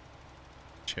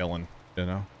chilling, you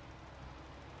know.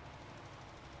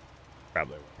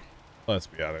 Probably will. Let's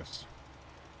be honest.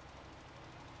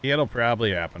 It'll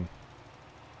probably happen.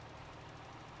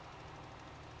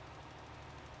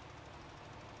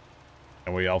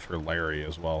 And we yell for Larry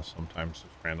as well sometimes,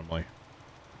 just randomly.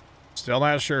 Still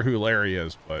not sure who Larry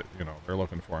is, but, you know, they're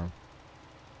looking for him.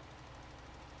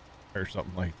 Or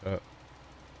something like that.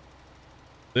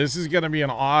 This is going to be an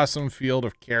awesome field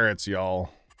of carrots,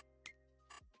 y'all.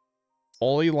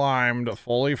 Fully limed,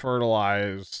 fully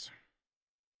fertilized.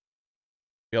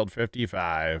 Field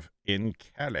 55 in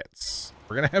carrots.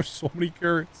 We're going to have so many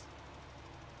carrots.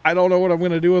 I don't know what I'm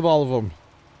going to do with all of them.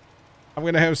 I'm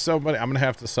going to have so many. I'm going to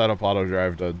have to set up auto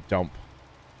drive to dump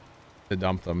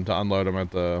them, to unload them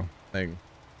at the thing.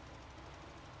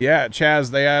 Yeah,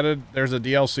 Chaz, there's a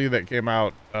DLC that came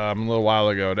out a little while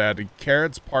ago that added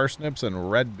carrots, parsnips,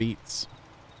 and red beets.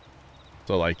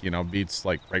 So, like, you know, beets,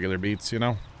 like regular beets, you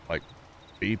know? Like,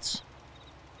 beets.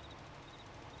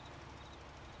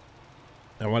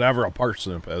 And whatever a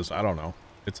parsnip is, I don't know.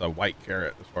 It's a white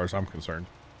carrot as far as I'm concerned.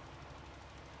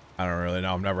 I don't really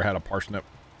know. I've never had a parsnip.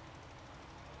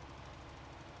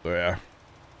 So, yeah.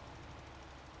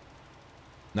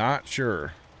 Not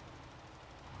sure.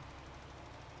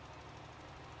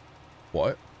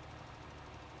 What?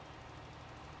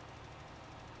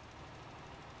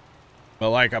 But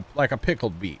like a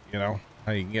pickled beet, you know?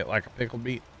 How you can get like a pickled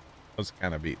beet? Those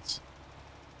kind of beets.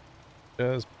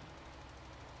 Just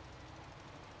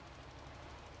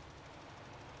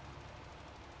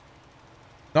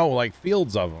no, like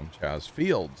fields of them, Chaz.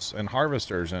 Fields and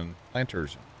harvesters and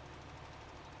planters.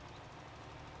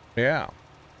 Yeah.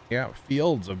 Yeah,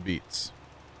 fields of beets.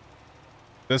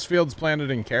 This field's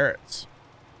planted in carrots.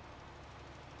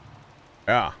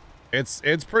 Yeah. It's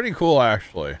pretty cool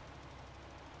actually.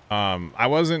 I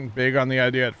wasn't big on the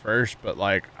idea at first, but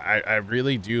like I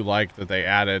really do like that they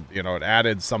added, you know, it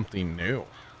added something new.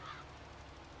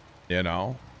 You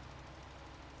know?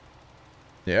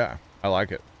 Yeah, I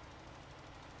like it.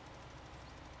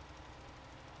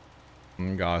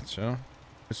 Gotcha.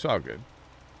 It's all good.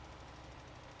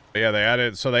 But yeah, they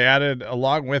added,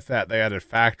 along with that, they added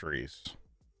factories.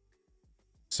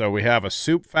 So we have a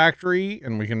soup factory,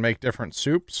 and we can make different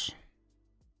soups.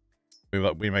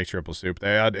 We make triple soup.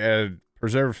 They added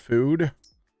preserved food.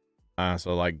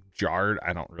 So like jarred,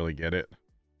 I don't really get it.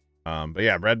 But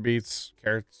yeah, red beets,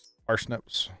 carrots,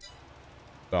 parsnips.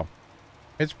 So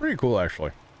it's pretty cool,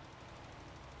 actually.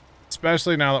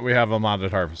 Especially now that we have a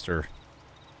modded harvester.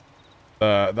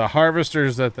 The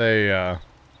harvesters that they,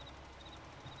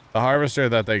 the harvester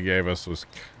that they gave us was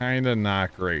kind of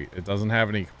not great. It doesn't have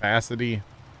any capacity.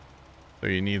 So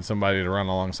you need somebody to run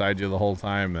alongside you the whole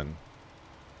time. And,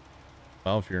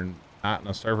 well, if you're not in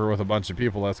a server with a bunch of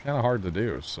people, that's kind of hard to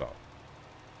do, so.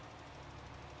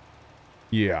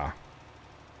 Yeah.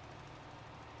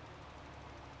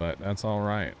 But that's all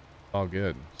right. It's all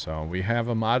good. So we have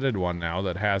a modded one now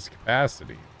that has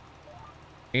capacity.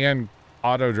 And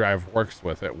auto drive works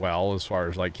with it well as far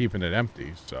as like keeping it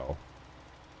empty, so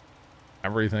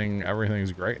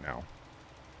everything's great now.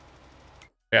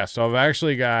 Yeah, so I've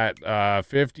actually got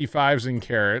 55s and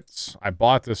carrots. I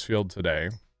bought this field today.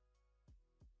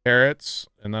 Carrots,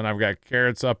 and then I've got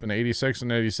carrots up in 86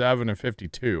 and 87 and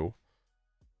 52.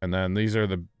 And then these are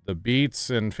the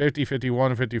beets in 50,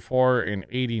 51, 54 and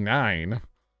 89.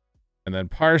 And then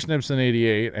parsnips in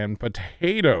 88 and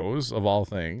potatoes of all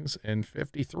things in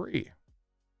 53.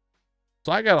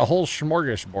 So I got a whole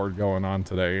smorgasbord going on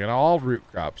today, and all root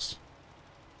crops,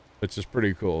 which is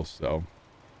pretty cool. So,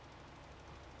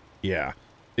 yeah.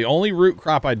 The only root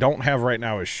crop I don't have right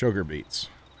now is sugar beets.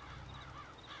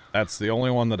 That's the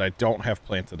only one that I don't have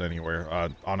planted anywhere,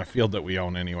 on a field that we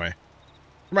own anyway.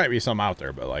 There might be some out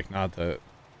there, but like not that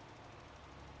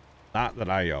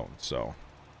I own. So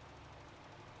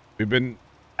we've been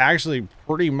actually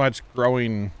pretty much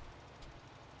growing.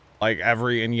 Like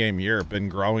every in-game year, been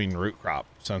growing root crop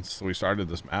since we started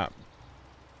this map.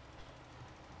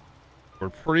 We're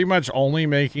pretty much only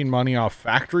making money off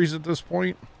factories at this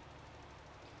point.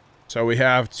 So we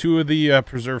have two of the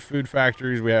preserved food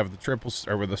factories. We have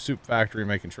the soup factory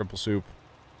making triple soup.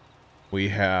 We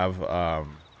have a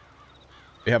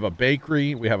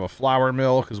bakery. We have a flour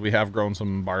mill because we have grown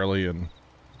some barley and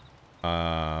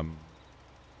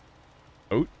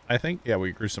oat, I think. Yeah,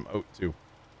 we grew some oat too.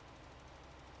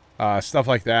 Stuff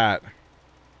like that.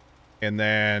 And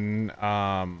then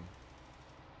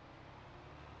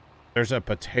there's a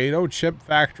potato chip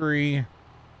factory,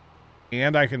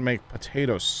 and I can make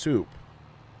potato soup.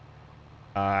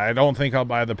 I don't think I'll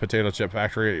buy the potato chip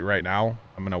factory right now.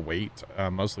 I'm gonna wait,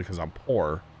 mostly because I'm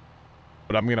poor,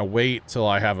 but I'm gonna wait till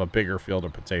I have a bigger field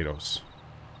of potatoes.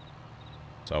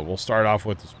 So we'll start off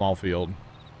with the small field,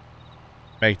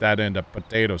 make that into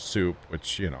potato soup,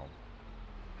 which, you know,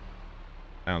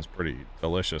 sounds pretty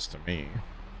delicious to me.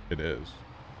 It is.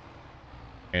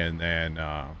 And then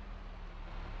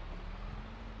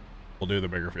we'll do the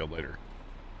bigger field later.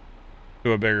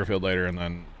 Do a bigger field later and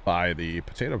then buy the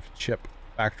potato chip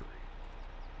factory.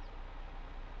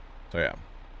 So yeah.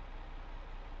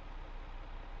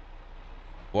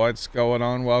 What's going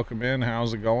on? Welcome in.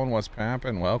 How's it going? What's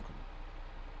poppin'? Welcome.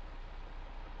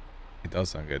 It does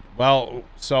sound good. Well,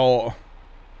 so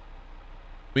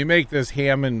we make this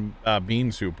ham and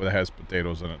bean soup that has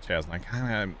potatoes in it, Chaz, and I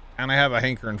kind of have a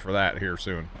hankering for that here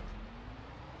soon.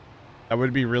 That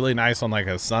would be really nice on like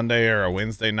a Sunday or a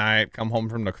Wednesday night. Come home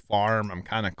from the farm. I'm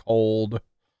kind of cold,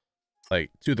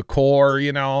 like to the core,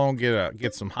 you know.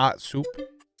 Get some hot soup.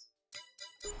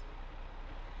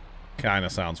 Kind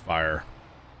of sounds fire.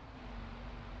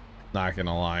 Not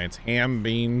gonna lie, it's ham,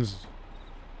 beans,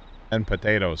 and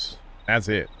potatoes. That's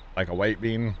it. Like a white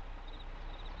bean.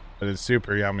 But it's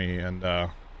super yummy, and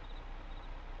can't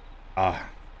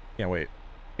wait.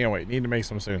 Can't wait. Need to make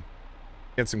some soon.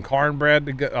 Get some cornbread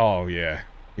to go. Oh yeah,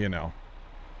 you know.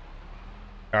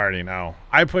 I already know.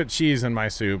 I put cheese in my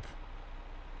soup.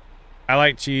 I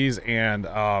like cheese and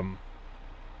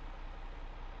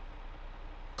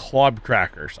club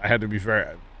crackers. I had to be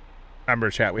very... Remember,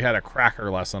 chat, we had a cracker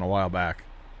lesson a while back.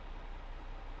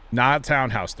 Not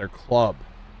Townhouse, they're club.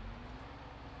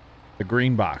 The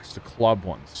green box, the club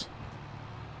ones.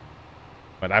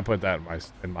 But I put that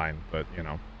in mine, but you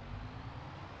know,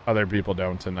 other people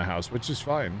don't in the house, which is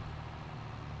fine.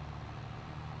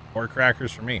 More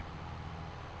crackers for me.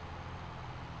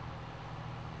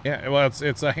 Yeah, well,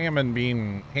 it's a ham,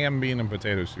 bean, and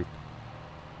potato soup.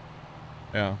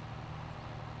 Yeah.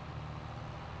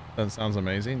 That sounds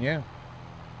amazing. Yeah.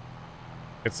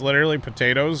 It's literally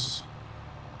potatoes,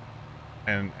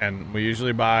 and we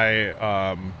usually buy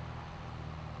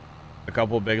a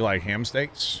couple of big like ham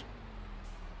steaks.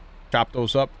 Chop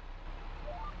those up,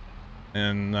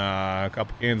 and a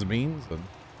couple cans of beans, and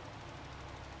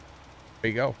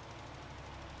there you go.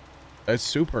 That's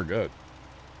super good.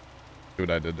 See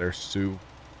what I did there? Super.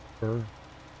 You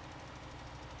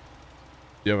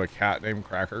have a cat named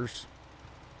Crackers?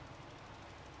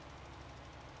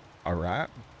 All right.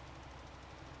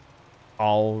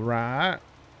 All right.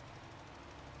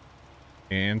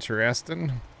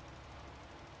 Interesting.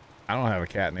 I don't have a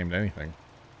cat named anything.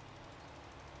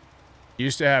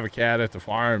 Used to have a cat at the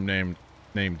farm named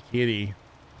Kitty,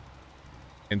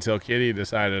 until Kitty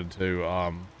decided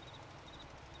to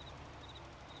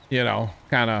you know,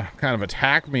 kind of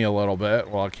attack me a little bit.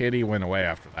 Well, Kitty went away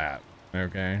after that.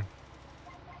 Okay.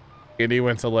 Kitty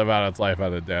went to live out its life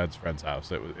at a dad's friend's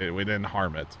house. We didn't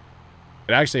harm it.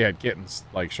 It actually had kittens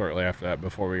like shortly after that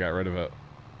before we got rid of it.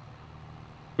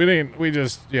 We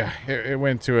just, yeah, it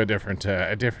went to a different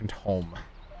home.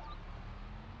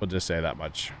 We'll just say that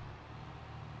much.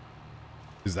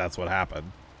 Because that's what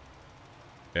happened.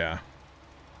 Yeah.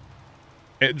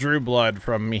 It drew blood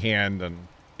from me hand, and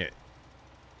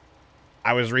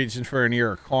I was reaching for an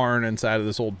ear of corn inside of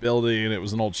this old building, and it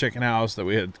was an old chicken house that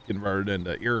we had converted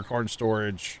into ear of corn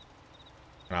storage.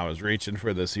 And I was reaching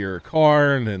for this ear of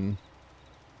corn, and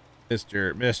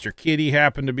Mr. Kitty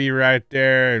happened to be right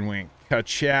there and went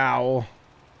ka-chow.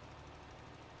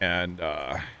 And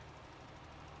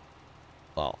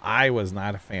well, I was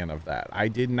not a fan of that. I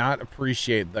did not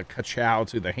appreciate the ka-chow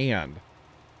to the hand.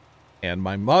 And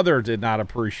my mother did not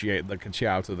appreciate the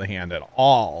ka-chow to the hand at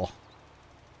all.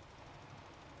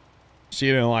 She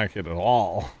didn't like it at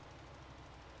all.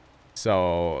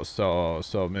 So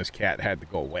Miss Cat had to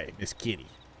go away. Miss Kitty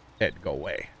had to go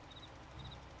away.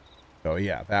 So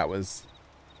yeah, that was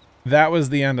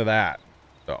the end of that.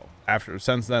 So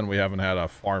since then we haven't had a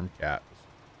farm cat.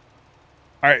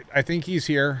 All right, I think he's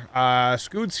here.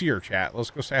 Scoot's here, chat.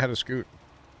 Let's go say hi to Scoot.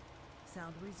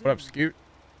 What up, Scoot?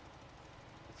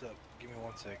 What's up? Give me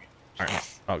 1 second. All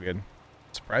right, all good.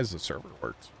 Surprised the server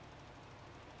worked.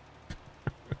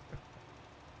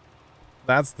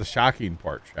 That's the shocking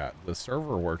part, chat. The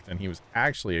server worked and he was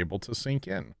actually able to sync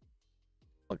in.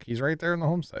 Look, he's right there in the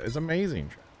homestead. It's amazing,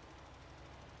 chat.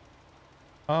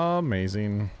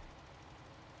 Amazing.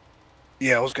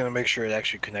 Yeah, I was gonna make sure it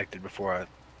actually connected before I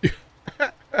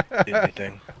did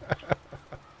anything.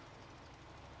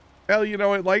 Well, you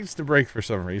know, it likes to break for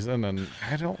some reason, and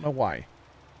I don't know why. I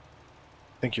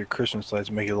think your Christmas lights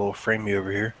make it a little framey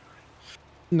over here.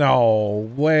 No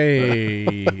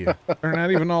way. They're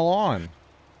not even all on.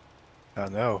 I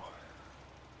know.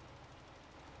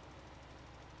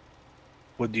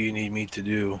 What do you need me to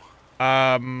do?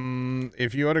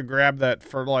 If you want to grab that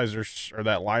fertilizer or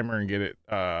that limer and get it,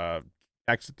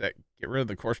 exit that, get rid of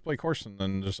the courseplay course, and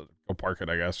then just go park it,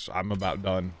 I guess. I'm about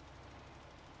done.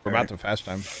 We're about to fast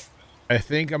time. I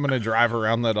think I'm going to drive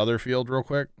around that other field real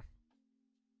quick.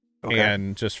 Okay.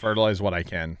 And just fertilize what I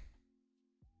can.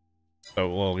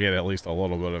 So we'll get at least a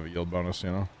little bit of a yield bonus,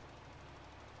 you know.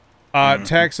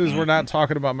 Texas, we're not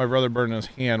talking about my brother burning his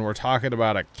hand. We're talking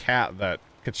about a cat that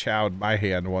ka-chowed my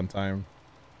hand one time.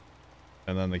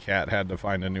 And then the cat had to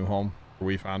find a new home.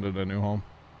 We found it a new home.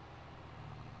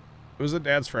 It was a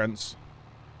dad's friend's.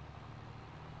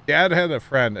 Dad had a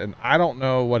friend, and I don't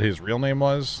know what his real name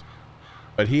was,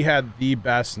 but he had the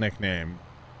best nickname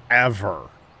ever.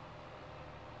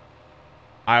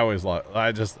 I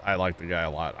liked the guy a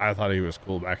lot. I thought he was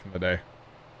cool back in the day.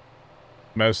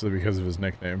 Mostly because of his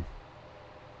nickname.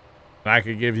 And I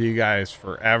could give you guys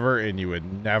forever and you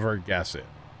would never guess it.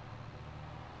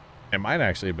 It might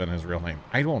actually have been his real name.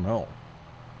 I don't know.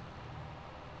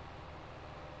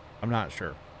 I'm not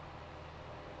sure.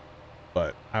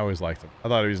 But I always liked him. I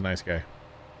thought he was a nice guy.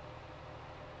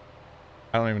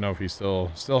 I don't even know if he's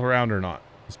still around or not.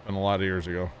 It's been a lot of years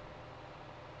ago.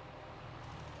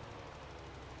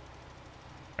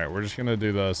 All right, we're just going to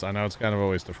do this. I know it's kind of a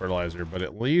waste of fertilizer, but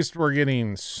at least we're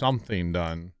getting something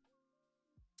done.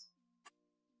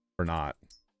 We're not.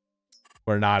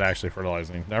 We're not actually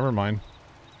fertilizing. Never mind.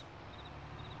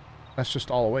 That's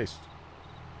just all a waste.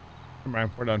 Never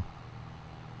mind, we're done.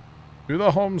 Do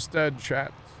the homestead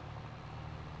chat.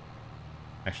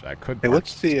 Actually, I could. Hey,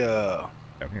 what's the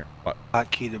down here? What?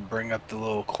 hotkey to bring up the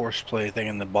little course play thing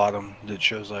in the bottom that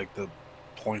shows like the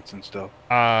points and stuff?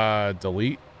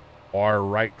 Delete or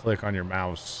right click on your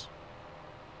mouse.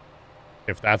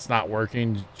 If that's not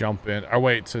working, jump in. Or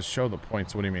wait, to show the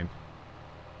points. What do you mean?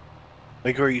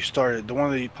 Like where you started, the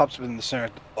one that pops up in the center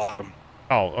at the bottom.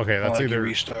 Oh, okay. That's like either you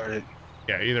restarted.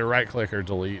 Yeah, either right click or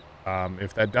delete.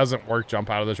 If that doesn't work, jump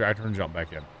out of the tractor and jump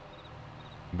back in.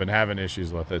 I've been having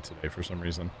issues with it today for some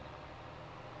reason.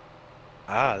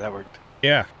 Ah, that worked.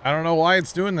 Yeah, I don't know why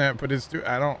it's doing that, but it's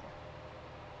I don't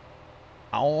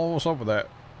know what's up with that.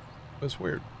 It's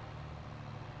weird.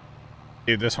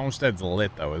 Dude, this homestead's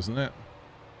lit though, isn't it?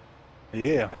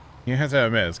 Yeah. You have to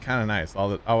admit, it's kind of nice. All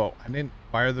the I didn't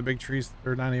fire the big trees.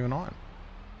 They're not even on.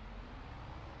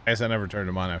 I guess I never turned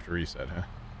them on after reset, huh?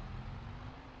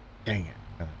 Dang it.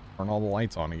 Gotta turn all the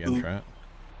lights on again, Trent.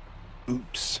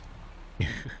 Oops.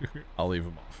 I'll leave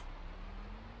them off.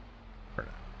 For now.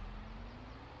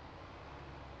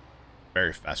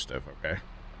 Very festive, okay?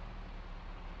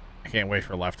 I can't wait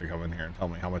for Left to come in here and tell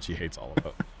me how much he hates all of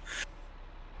it.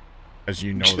 As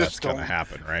you know that's going to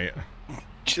happen, right?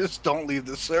 Just don't leave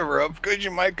the server up because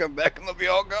you might come back and they'll be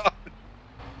all gone.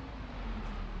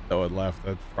 So it Left,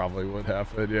 that probably would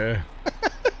happen, yeah.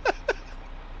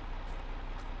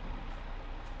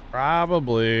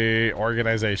 Probably.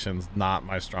 Organization's not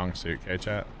my strong suit, okay,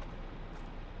 chat?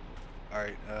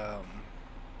 Alright,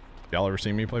 Y'all ever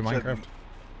seen me play Minecraft?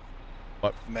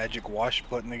 What? Magic wash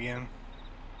button again?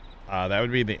 That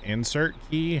would be the insert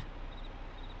key.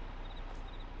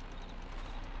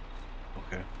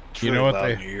 Okay. It's You really know what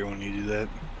loud in your ear when you do that.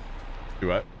 Do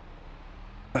what?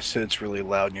 I said it's really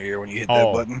loud in your ear when you hit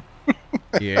that button.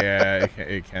 Yeah,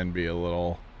 it can be a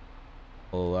little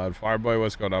loud. Fireboy,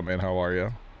 what's going on, man? How are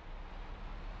you?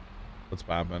 What's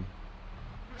poppin'?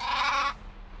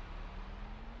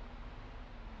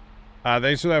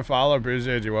 Thanks for that follow.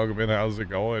 Appreciate you. Welcome in. How's it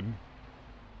going?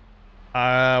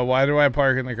 Why do I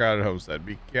park in the crowded homestead?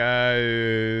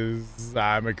 Because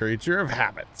I'm a creature of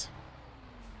habit.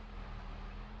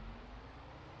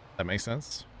 That makes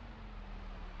sense?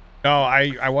 No,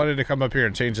 I wanted to come up here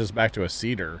and change this back to a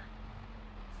cedar.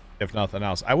 If nothing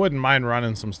else. I wouldn't mind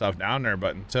running some stuff down there,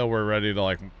 but until we're ready to,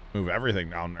 like, move everything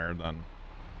down there, then...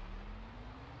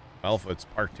 Well, if it's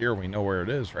parked here, we know where it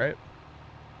is, right?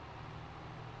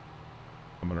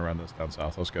 I'm gonna run this down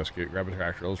south. Let's go, Scoot. Grab a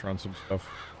tractor. Let's run some stuff.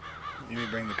 You need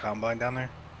to bring the combine down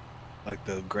there? Like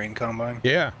the grain combine?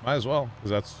 Yeah, might as well, because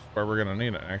that's where we're gonna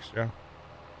need it next, yeah.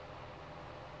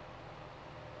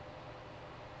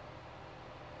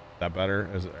 That better?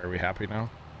 Are we happy now?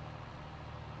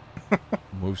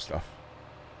 Move stuff.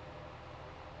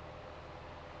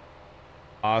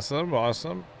 Awesome,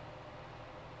 awesome.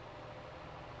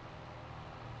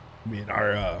 I mean,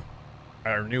 our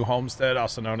new homestead,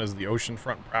 also known as the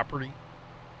oceanfront property.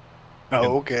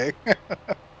 Oh, okay.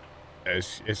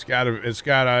 It's got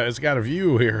a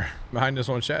view here behind this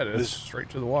one shed. It's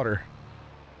straight to the water.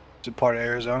 Is it part of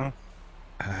Arizona?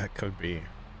 It could be.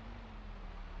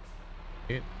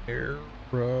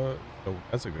 Oh,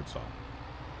 that's a good song.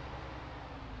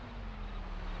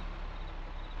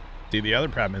 See, the other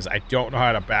problem is I don't know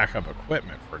how to back up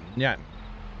equipment for nothing.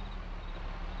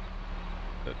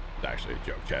 That's actually a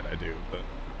joke, Chad. I do, but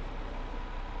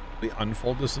we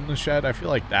unfold this in the shed. I feel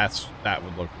like that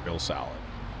would look real solid.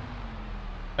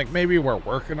 Like maybe we're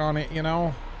working on it, you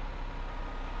know.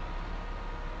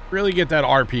 Really get that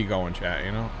RP going, chat.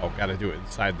 You know. Oh, got to do it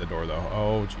inside the door though.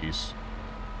 Oh, jeez.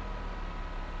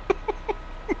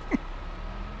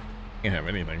 Can't have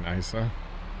anything nice, huh?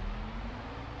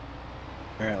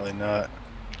 Apparently not.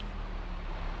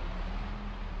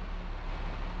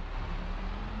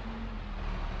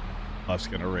 Left's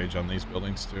gonna rage on these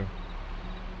buildings too.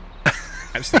 I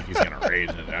just think he's gonna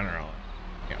rage in general.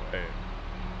 Can't wait.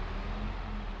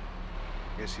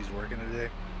 Guess he's working today.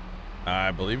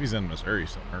 I believe he's in Missouri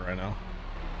somewhere right now.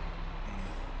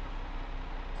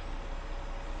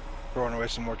 Throwing away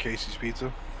some more Casey's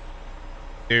pizza.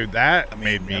 Dude, that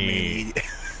made me eating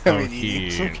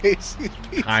some Casey's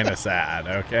pizza. kind of sad.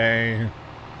 Okay.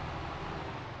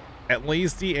 At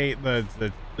least he ate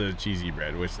the cheesy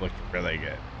bread, which looked really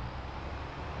good.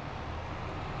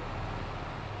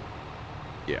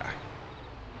 Yeah.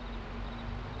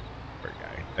 Poor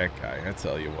guy. That guy. I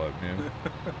tell you what, man.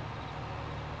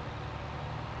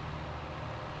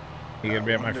 He can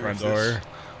be at my front door. This...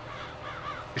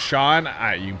 Sean,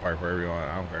 you can park wherever you want.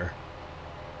 I don't care.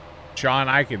 Sean,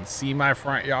 I can see my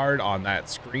front yard on that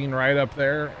screen right up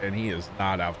there, and he is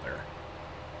not out there.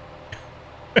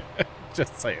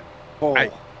 Just saying. Oh.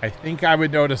 I think I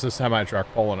would notice a semi-truck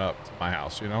pulling up to my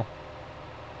house, you know?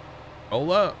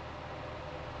 Roll up.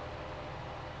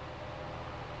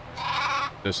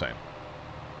 Just saying.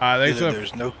 Thanks for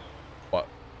there's no... What?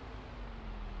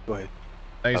 Go ahead.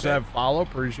 Thanks for that follow.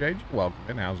 Appreciate you. Welcome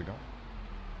in. How's it going?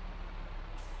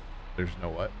 There's no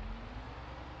what?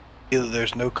 Either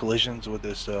there's no collisions with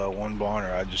this one barn,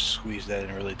 or I just squeezed that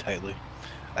in really tightly.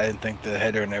 I didn't think the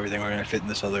header and everything were going to fit in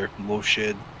this other little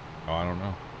shed. Oh, I don't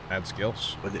know. Add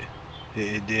skills. But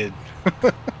it did.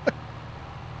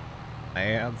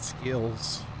 Add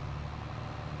skills.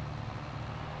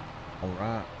 All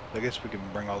right. I guess we can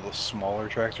bring all the smaller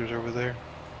tractors over there.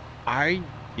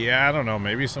 Yeah, I don't know.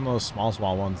 Maybe some of those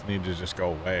small ones need to just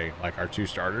go away, like our 2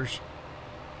 starters.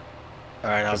 All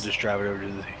right, I'll just drive it over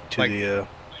to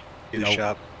the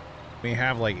shop. We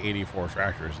have like 84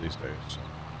 tractors these days. So.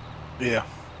 Yeah.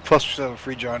 Plus, we still have a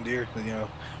free John Deere. You know,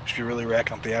 we should be really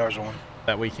racking up the hours on.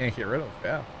 That we can't get rid of.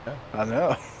 Yeah. I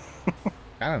know.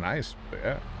 Kind of nice, but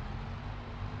yeah.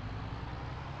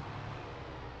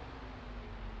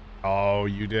 Oh,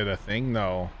 you did a thing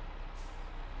though.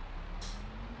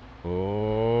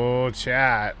 Oh,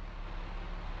 chat.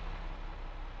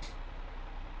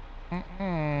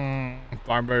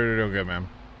 Farm bird doing good, man.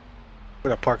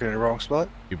 Did I park it in the wrong spot?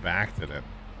 You backed it in.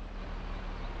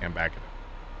 Can't back it in.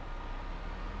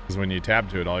 Because when you tab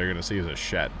to it, all you're going to see is a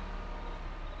shed.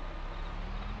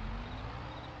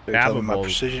 My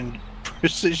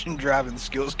precision driving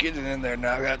skills getting in there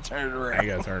now. I got to turn it around. I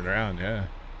got to turn it around, yeah.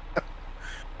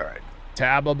 All right.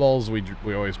 Tabables,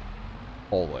 we always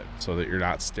pull it so that you're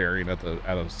not staring at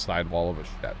a side wall of a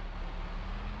shed.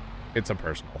 It's a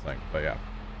personal thing, but yeah.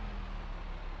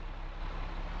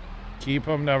 Keep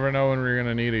them, never know when we're going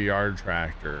to need a yard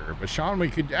tractor. But Sean, we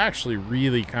could actually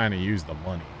really kind of use the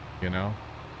money, you know?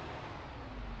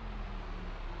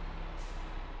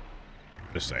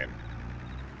 Just saying.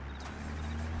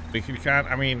 We could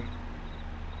I mean...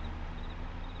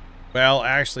 Well,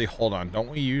 actually, hold on. Don't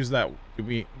we use that?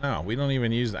 No, we don't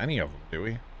even use any of them, do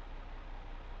we?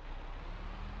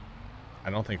 I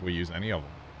don't think we use any of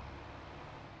them.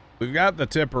 We've got the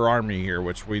tipper army here,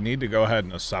 which we need to go ahead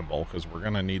and assemble because we're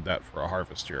going to need that for a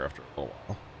harvest here after a little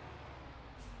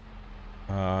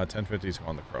while. 1050's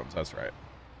going the chromes, that's right.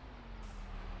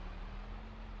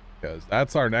 Because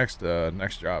that's our next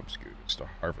job, Scoot, is to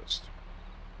harvest.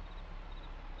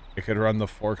 It could run the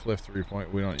forklift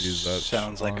 3-point. We don't use that.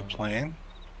 Sounds like a plan.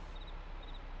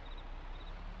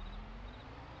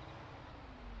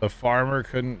 The farmer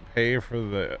couldn't pay for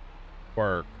the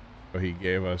work, so he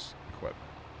gave us equipment.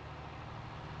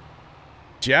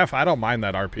 Jeff, I don't mind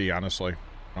that RP, honestly.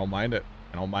 I don't mind it.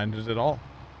 I don't mind it at all.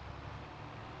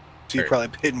 So you probably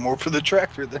paid more for the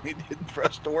tractor than he did for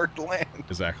us to work the land.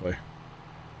 Exactly.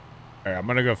 All right, I'm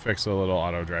going to go fix a little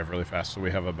auto drive really fast so we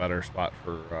have a better spot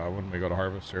for when we go to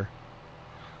harvest here.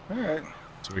 All right.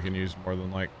 So we can use more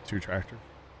than like 2 tractors.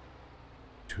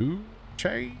 2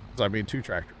 chains? I mean 2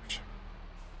 tractors.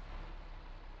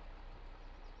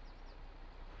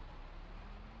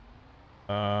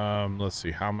 Let's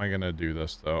see. How am I going to do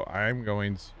this, though? I'm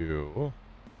going to...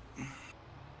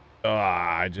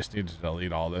 I just need to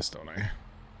delete all this, don't I?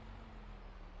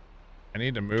 I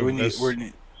need to move this...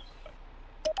 Do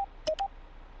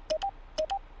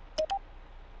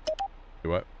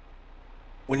what?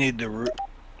 We need the root...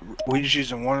 We just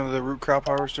using one of the root crop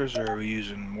harvesters, or are we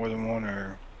using more than one,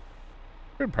 or...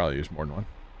 We'd probably use more than one.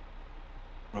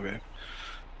 Okay.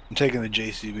 I'm taking the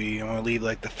JCB. I'm gonna leave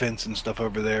like the fence and stuff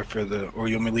over there for the, or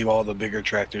you want me to leave all the bigger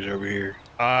tractors over here?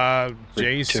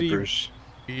 JCB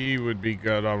would be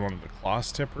good on one of the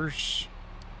Kloss tippers.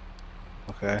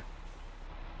 Okay.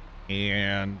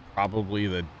 And probably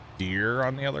the deer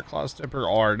on the other Kloss tipper,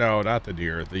 or no, not the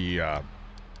deer. The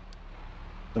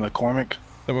McCormick.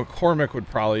 The McCormick would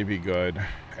probably be good,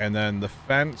 and then the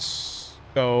fence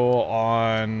go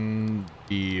on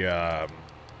the.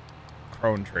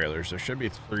 Crone trailers. There should be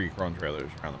 3 crone trailers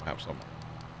around the map somewhere.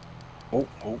 Oh.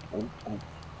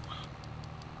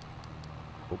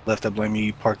 Left, I blame you.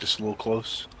 You parked this a little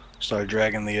close. Started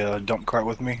dragging the dump cart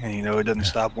with me, and you know it doesn't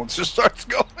stop once it starts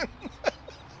going.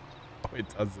 Oh, it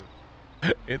doesn't.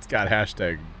 It's got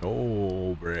hashtag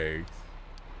no brakes.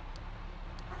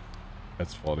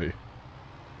 That's funny.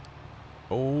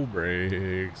 No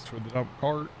brakes for the dump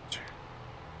cart.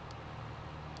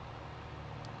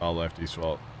 All Lefty's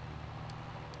fault.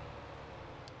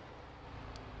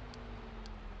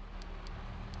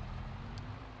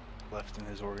 left in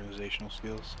his organizational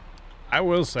skills. I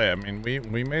will say, I mean,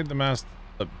 we made the mess,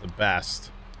 the best,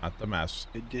 not the mess.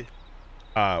 It did.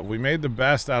 We made the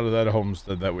best out of that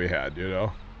homestead that we had, you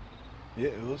know? Yeah,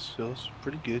 it was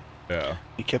pretty good. Yeah.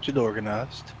 He kept it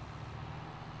organized.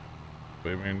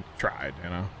 I mean, tried, you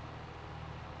know?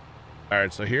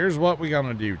 Alright, so here's what we're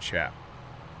gonna do, chat.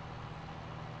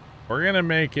 We're gonna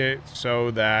make it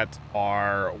so that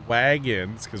our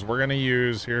wagons, because we're gonna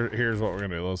use, here's what we're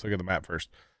gonna do. Let's look at the map first.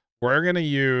 We're gonna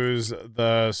use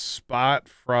the spot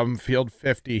from field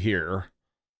 50 here,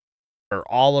 or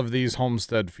all of these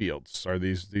homestead fields, or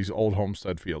these old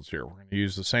homestead fields here. We're gonna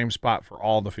use the same spot for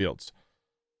all the fields.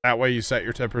 That way you set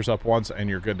your tippers up once and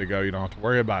you're good to go. You don't have to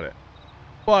worry about it.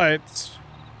 But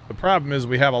the problem is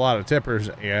we have a lot of tippers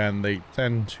and they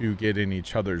tend to get in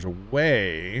each other's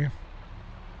way.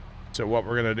 So what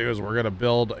we're going to do is we're going to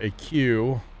build a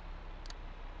queue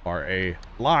or a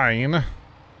line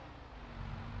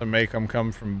to make them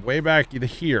come from way back to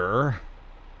here.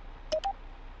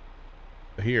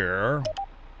 Here.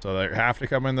 So they have to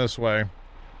come in this way.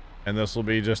 And this will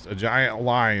be just a giant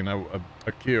line,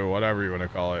 a queue, whatever you want to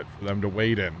call it, for them to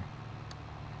wait in.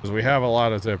 Because we have a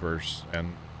lot of tippers.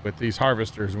 And with these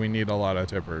harvesters, we need a lot of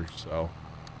tippers. So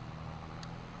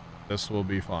this will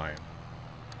be fine.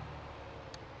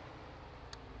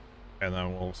 And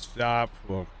then we'll stop.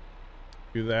 We'll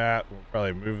do that. We'll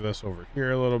probably move this over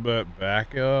here a little bit.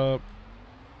 Back up.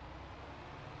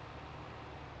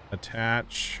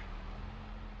 Attach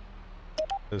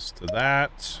this to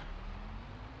that.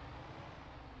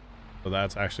 So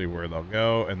that's actually where they'll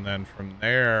go. And then from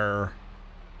there,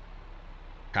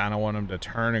 kind of want them to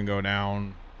turn and go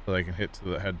down so they can head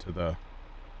to the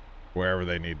wherever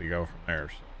they need to go from there.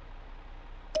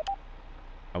 So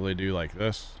probably do like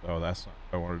this. Oh, that's not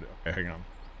what I want to do. Okay, hang on.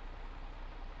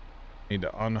 Need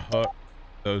to unhook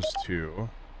those two.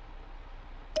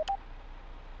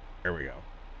 There we go.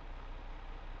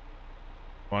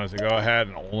 I want it to go ahead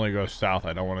and only go south.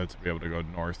 I don't want it to be able to go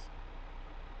north.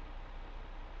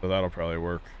 So that'll probably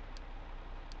work.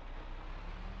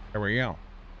 There we go.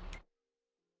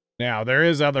 Now, there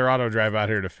is other auto drive out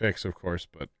here to fix, of course,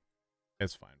 but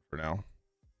it's fine for now.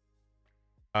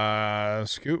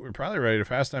 Scoot, we're probably ready to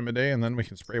fast time of day, and then we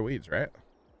can spray weeds, right?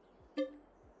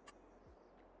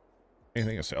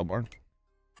 Anything a sailborn?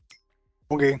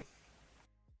 Okay.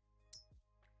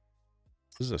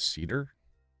 This is a cedar?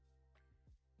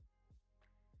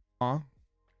 Huh?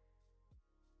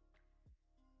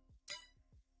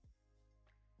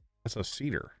 That's a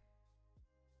cedar.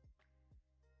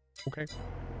 Okay.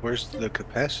 Where's the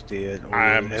capacity at?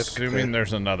 I'm assuming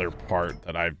there's another part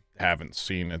that I haven't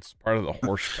seen. It's part of the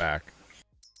horseback.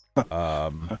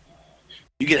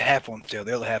 You get half on sale.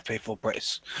 The other half pay full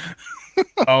price.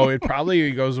 Oh, it probably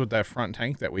goes with that front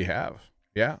tank that we have.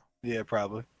 Yeah. Yeah,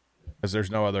 probably. Because there's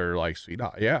no other, like, speed.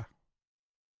 Yeah.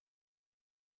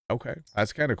 Okay.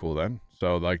 That's kind of cool then.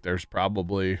 So, like, there's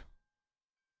probably,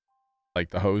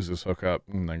 like, the hoses hook up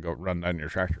and then go run down your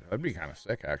tractor. That'd be kind of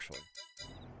sick, actually.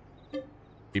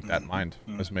 Keep that in mind.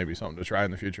 This may be something to try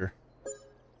in the future.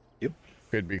 Yep.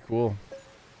 Could be cool.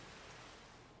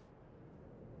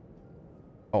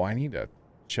 Oh, I need to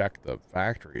check the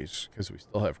factories because we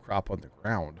still have crop on the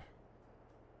ground.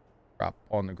 Crop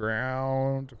on the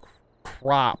ground.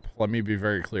 Crop. Let me be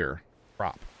very clear.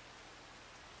 Crop.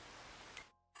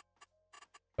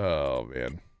 Oh,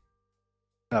 man.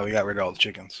 No, we got rid of all the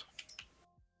chickens.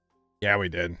 Yeah, we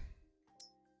did.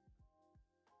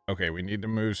 Okay, we need to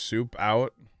move soup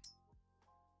out.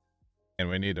 And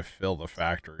we need to fill the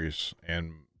factories.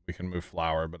 And we can move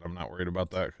flour, but I'm not worried about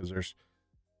that because there's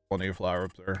plenty of flour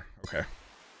up there. Okay.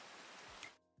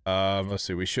 Let's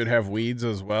see. We should have weeds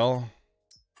as well.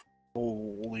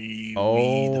 Holy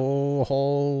weed.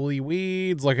 Holy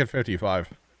weeds. Look at 55.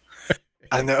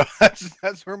 I know.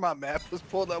 That's where my map was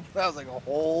pulled up. I was like,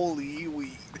 holy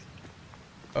weed.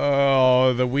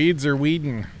 Oh, the weeds are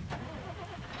weeding.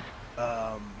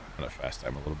 I'm gonna fast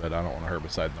time a little bit. I don't want to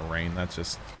herbicide in the rain. That's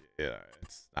just, yeah,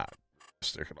 it's not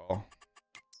realistic at all.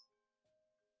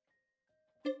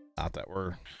 Not that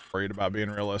we're worried about being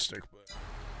realistic, but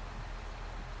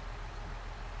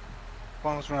as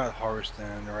long as we're not harvesting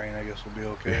in the rain, I guess we'll be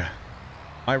okay. Yeah.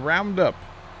 My Roundup,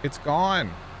 it's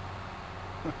gone.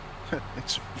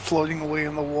 It's floating away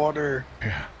in the water.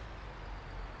 Yeah.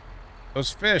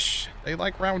 Those fish, they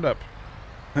like Roundup.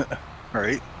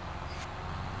 Right.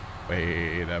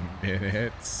 Wait a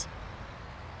minute.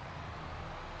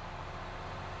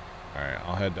 Alright,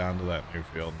 I'll head down to that new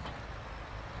field.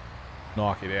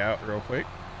 Knock it out real quick.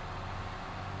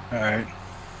 Alright.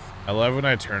 I love when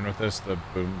I turn with this, the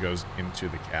boom goes into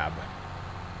the cab.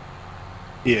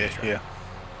 Yeah, yeah.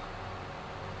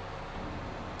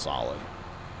 solid.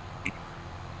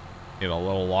 Need a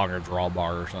little longer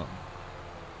drawbar or something.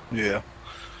 Yeah.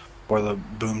 Or the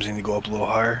booms need to go up a little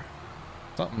higher.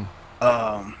 Something.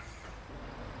 I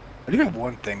do have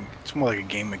one thing. It's more like a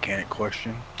game mechanic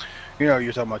question. You know, you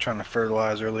were talking about trying to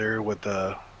fertilize earlier with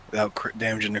without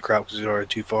damaging the crop because it's already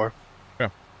too far. Yeah.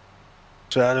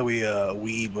 So how do we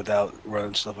weed without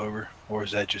running stuff over, or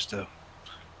is that just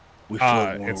we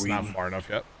float when it's we're not weeding? far enough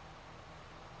yet.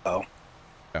 Oh.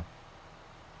 Yeah.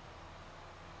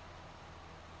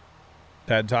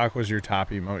 TED Talk was your top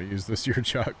emote used this year,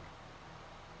 Chuck.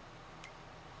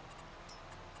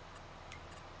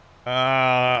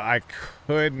 I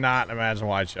could not imagine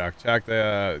why, Chuck. Chuck,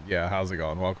 yeah, how's it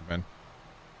going? Welcome in.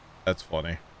 That's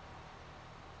funny.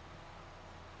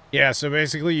 Yeah, so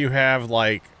basically you have,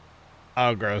 like,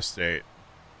 a growth state.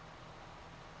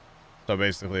 So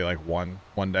basically, like, one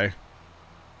day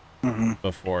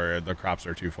before the crops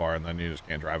are too far, and then you just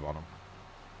can't drive on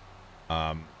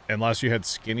them. Unless you had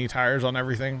skinny tires on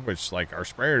everything, which, like, our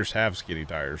sprayers have skinny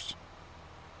tires.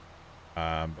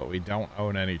 But we don't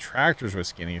own any tractors with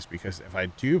skinnies, because if I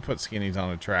do put skinnies on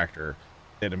a tractor,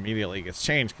 it immediately gets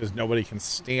changed because nobody can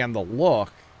stand the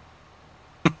look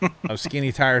of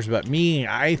skinny tires but me.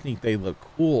 I think they look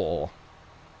cool.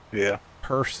 Yeah.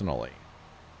 Personally.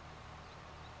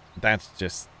 That's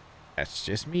just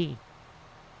me.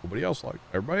 Nobody else likes it.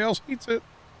 Everybody else hates it.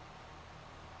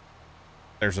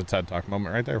 There's a TED Talk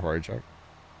moment right there for you, Chuck.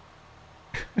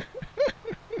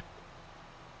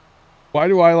 Why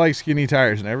do I like skinny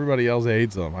tires and everybody else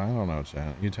hates them? I don't know,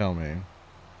 chat. You tell me.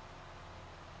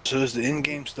 So does the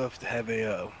in-game stuff to have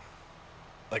a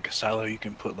like a silo you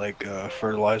can put like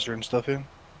fertilizer and stuff in?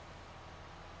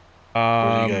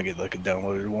 Or do you gotta get like a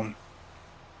downloaded one?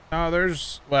 No,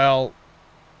 there's, well,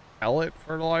 pellet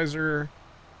fertilizer.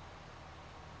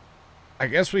 I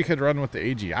guess we could run with the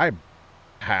AGI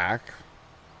pack.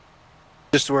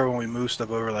 Just where when we move stuff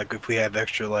over, like if we have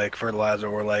extra like fertilizer,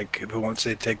 or like if we want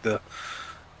to take the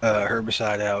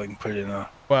herbicide out, we can put it in a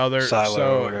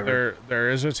silo or whatever. There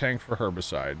is a tank for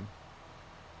herbicide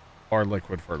or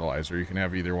liquid fertilizer. You can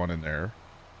have either one in there.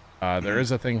 There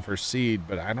is a thing for seed,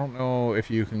 but I don't know if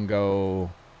you can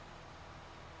go.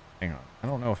 Hang on, I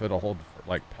don't know if it'll hold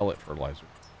like pellet fertilizer,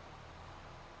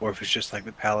 or if it's just like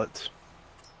the pallets.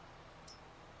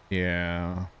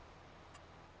 Yeah,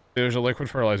 there's a liquid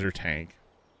fertilizer tank.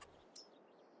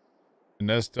 And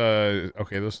this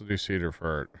okay, this will do cedar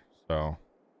fert, so.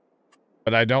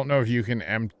 But I don't know if you can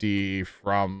empty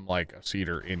from, like, a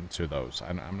cedar into those.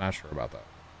 I'm not sure about that.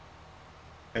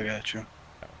 I got you.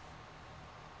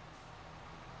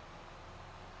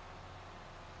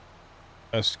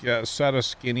 A set of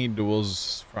skinny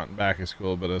duals front and back is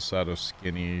cool, but a set of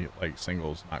skinny, like,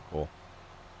 singles, not cool.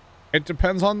 It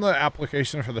depends on the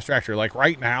application for the tractor. Like,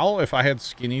 right now, if I had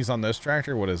skinnies on this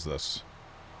tractor, what is this?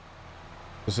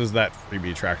 This is that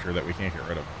freebie tractor that we can't get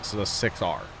rid of. This is a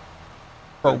 6R.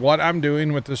 For what I'm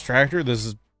doing with this tractor, this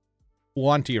is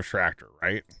plenty of tractor,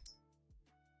 right?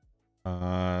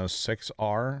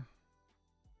 6R.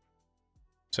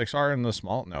 6R in the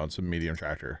small? No, it's a medium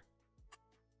tractor.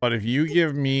 But if you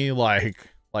give me, like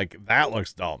that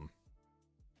looks dumb.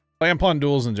 Clamp on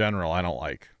duals in general, I don't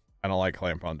like. I don't like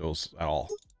clamp on duals at all.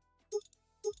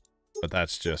 But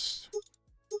that's just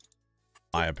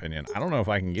my opinion. I don't know if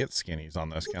I can get skinnies on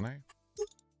this, can I?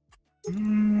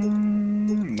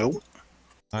 Nope.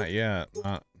 Not yet.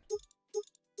 Not.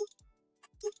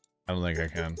 I don't think I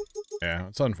can. Yeah,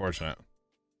 it's unfortunate.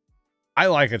 I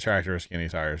like a tractor with skinny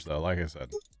tires, though, like I said.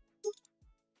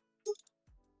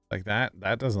 Like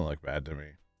that doesn't look bad to me.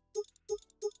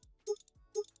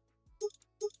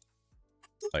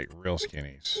 Like real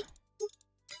skinnies.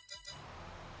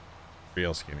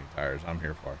 Real skinny tires, I'm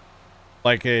here for.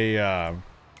 Like a,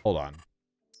 hold on.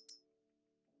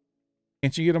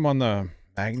 Can't you get them on the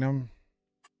Magnum?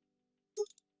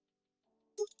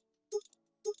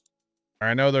 Or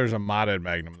I know there's a modded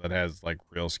Magnum that has like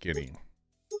real skinny.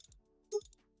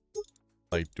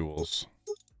 Like duals.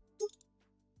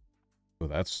 So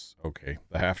that's okay.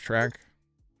 The half track.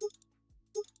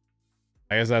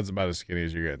 I guess that's about as skinny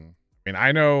as you're getting. I mean,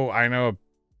 I know a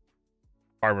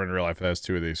farmer in real life that has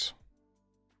 2 of these.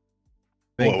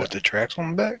 What, with the tracks on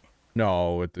the back?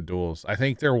 No, with the duals. I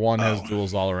think their one has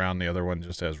duals all around, the other one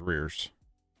just has rears.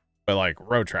 But like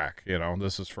road track, you know,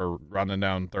 this is for running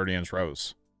down 30-inch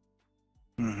rows.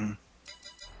 Mm-hmm.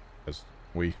 Because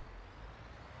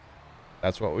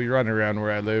that's what we run around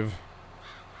where I live.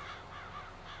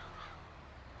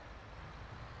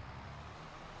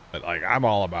 But like, I'm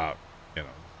all about, you know,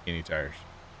 skinny tires.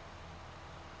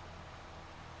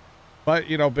 But,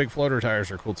 you know, big floater tires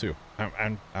are cool too.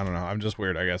 I don't know. I'm just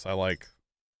weird. I guess I like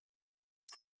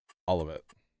All of it.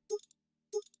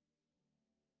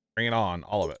 Bring it on,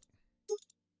 all of it.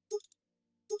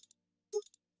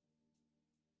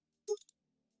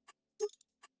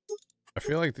 I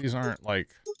feel like these aren't like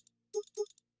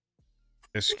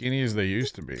as skinny as they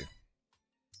used to be.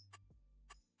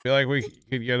 I feel like we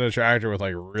could get a tractor with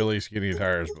like really skinny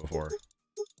tires before.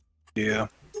 Yeah.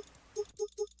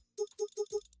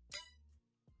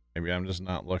 Maybe I'm just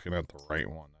not looking at the right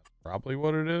one. That's probably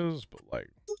what it is, but like...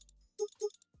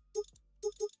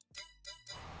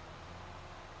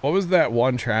 What was that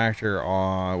one tractor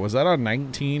on? Was that on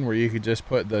 19 where you could just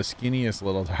put the skinniest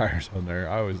little tires on there?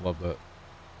 I always loved that.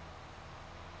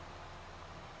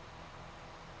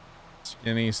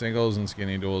 Skinny singles and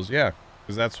skinny duals. Yeah,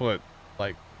 because that's what,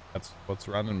 like, that's what's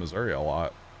run in Missouri a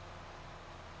lot.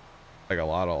 Like a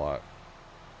lot.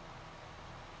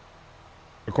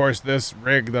 Of course, this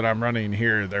rig that I'm running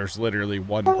here, there's literally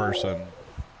one person,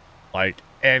 like,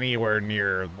 anywhere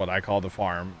near what I call the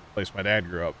farm, the place my dad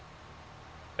grew up,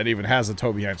 that even has a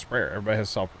tow behind sprayer. Everybody has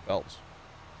self-propels.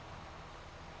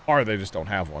 Or they just don't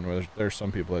have one. There's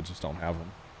some people that just don't have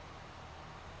them.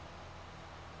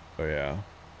 So, yeah.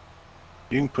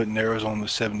 You can put narrows on the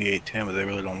 7810, but they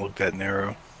really don't look that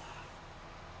narrow.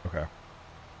 Okay.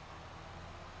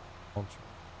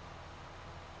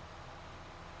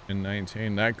 In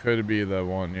 19, that could be the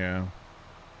one, yeah.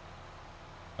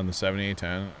 On the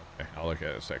 7810. Okay, I'll look at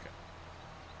it in a second.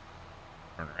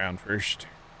 Turn around first.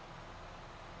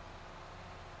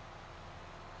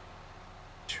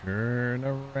 Turn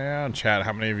around. Chat,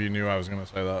 how many of you knew I was going to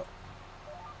say that?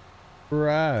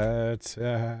 Right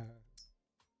side.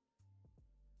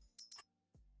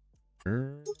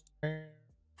 Turn around.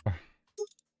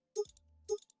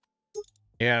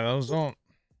 Yeah, those don't...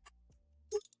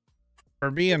 For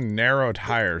being narrow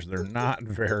tires, they're not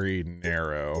very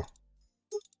narrow.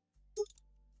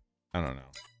 I don't know.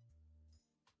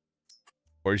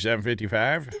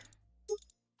 4755?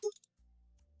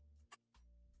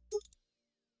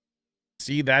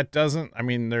 See, that doesn't... I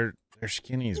mean, they're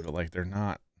skinnies, but, like, they're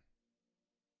not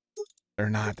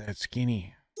that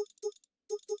skinny.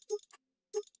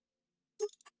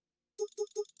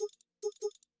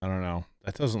 I don't know.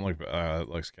 That doesn't look... it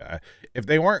looks... If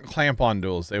they weren't clamp-on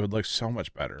duals, they would look so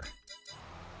much better.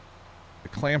 The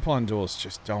clamp-on duals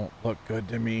just don't look good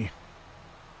to me.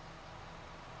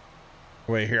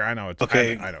 Wait, here. I know it's...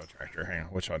 Okay. I know a tractor. Hang on.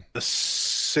 Which one? The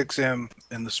 6M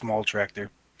and the small tractor.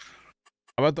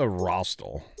 How about the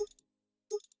Rostel?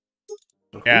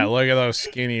 Yeah, look at those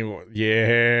skinny...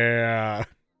 Yeah.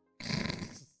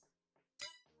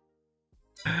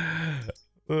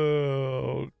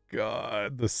 Oh,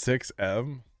 God. The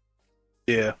 6M?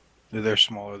 Yeah, they're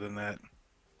smaller than that.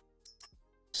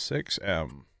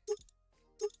 6M.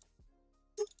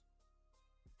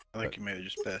 I think you may have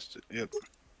just passed it. Yep.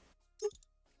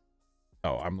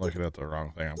 Oh, I'm looking at the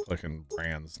wrong thing. I'm clicking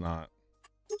brands, not...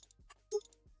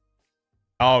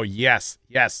 Oh, yes.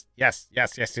 Yes. That's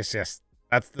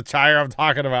the tire I'm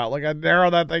talking about. Look how narrow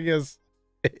that thing is.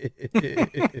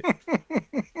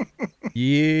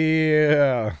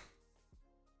 Yeah.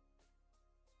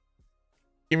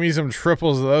 Give me some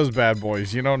triples of those bad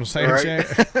boys. You know what I'm saying, right. Jay?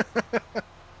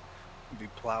 Be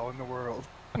plowing the world.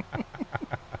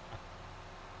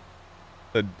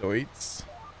 The Deutz.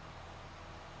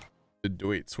 The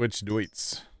Deutz. Which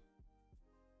Deutz?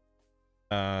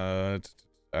 I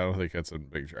don't think that's in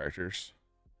big tractors.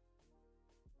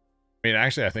 I mean,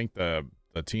 actually, I think the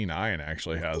T9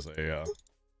 actually has a...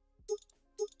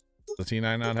 Does the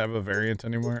T9 not have a variant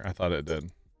anymore? I thought it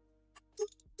did.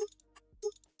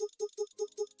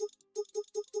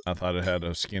 I thought it had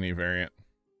a skinny variant.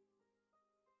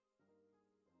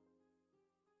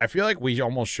 I feel like we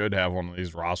almost should have one of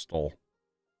these Rostel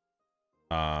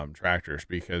tractors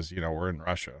because, you know, we're in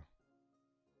Russia.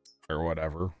 Or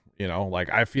whatever. You know, like,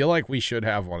 I feel like we should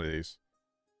have one of these.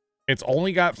 It's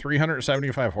only got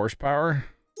 375 horsepower.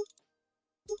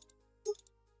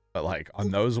 But, like, on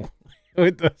those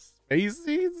with the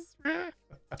spaces?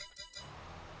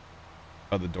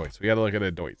 Oh, the Deutz. We gotta look at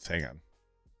a Deutz. Hang on.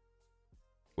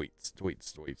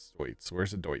 Deutz.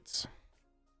 Where's the Deutz?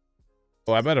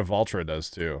 Oh, I bet a Valtra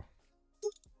does, too.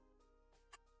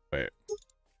 Wait.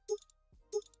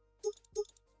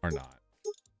 Or not.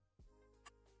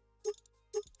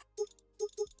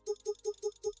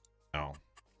 No.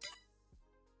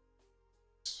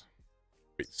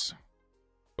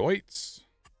 Deutz.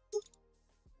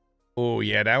 Oh,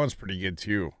 yeah, that one's pretty good,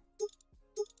 too.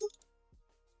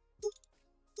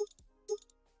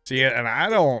 See, and I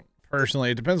don't,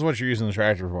 personally, it depends what you're using the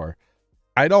tractor for.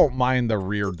 I don't mind the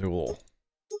rear dual.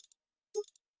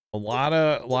 A lot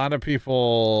of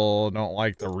people don't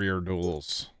like the rear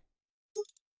duals.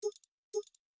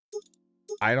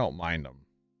 I don't mind them.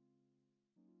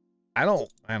 I don't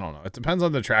know. It depends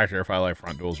on the tractor if I like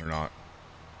front duals or not.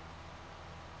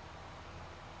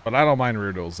 But I don't mind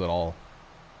rear duals at all.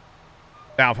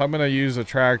 Now, if I'm going to use a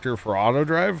tractor for auto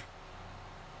drive,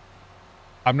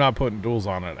 I'm not putting duals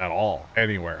on it at all,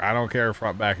 anywhere. I don't care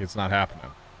front, back, it's not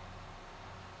happening.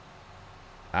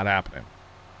 Not happening.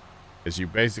 Because you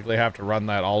basically have to run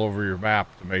that all over your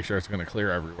map to make sure it's going to clear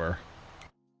everywhere.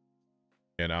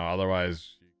 You know, otherwise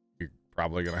you're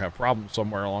probably going to have problems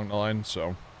somewhere along the line,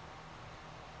 so...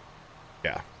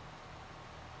 yeah.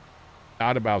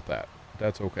 Not about that.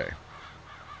 That's okay.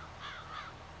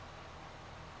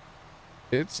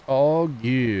 It's all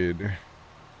good.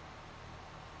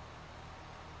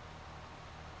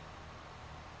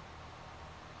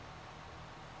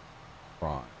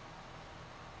 Right.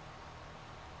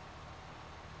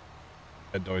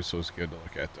 That noise was good to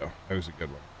look at, though. That was a good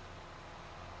one.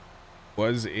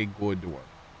 Was a good one.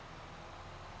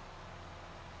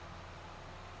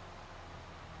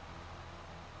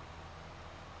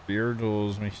 Rear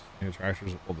duals makes the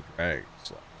tractors pull the drag.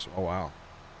 So, oh, wow.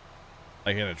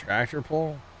 Like in a tractor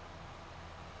pull?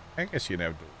 I guess you'd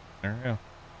have duals there, yeah. I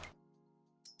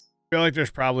feel like there's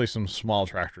probably some small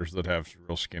tractors that have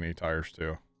real skinny tires,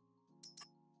 too.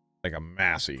 Like a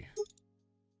Massey.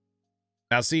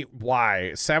 Now, see,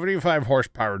 why? 75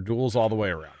 horsepower duals all the way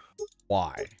around.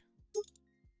 Why?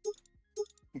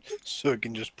 So it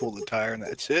can just pull the tire and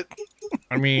that's it?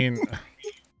 I mean,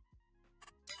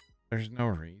 there's no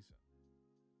reason.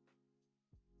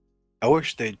 I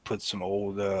wish they'd put some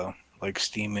old, like,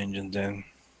 steam engines in.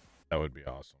 That would be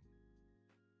awesome.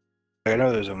 I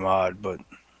know there's a mod, but...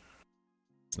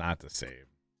 it's not the same.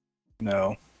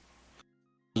 No.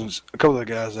 There's a couple of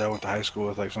the guys that I went to high school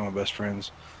with, like some of my best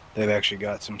friends, they've actually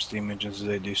got some steam engines.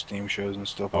 They do steam shows and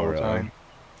stuff all the time.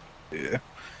 Yeah.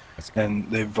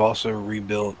 And they've also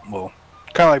rebuilt, well,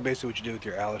 kind of like basically what you do with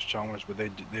your Alice Chalmers, but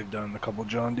they've done a couple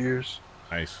John Deeres.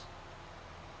 Nice.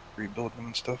 Rebuilt them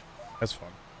and stuff. That's fun.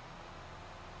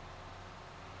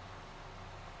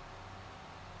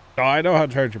 Oh, I know how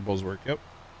tractor pulls work. Yep.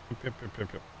 Yep.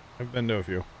 I've been to a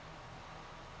few.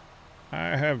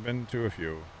 I have been to a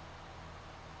few.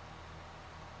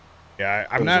 Yeah,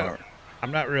 I'm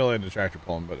not really into tractor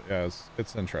pulling, but yeah,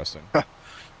 it's interesting.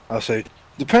 I'll say,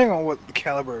 depending on what the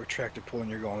caliber of tractor pulling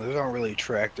you're going, those aren't really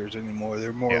tractors anymore.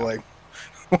 They're more like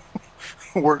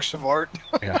works of art.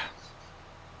 Yeah.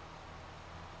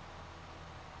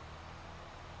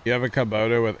 You have a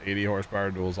Kubota with 80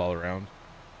 horsepower duals all around?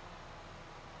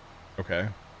 Okay.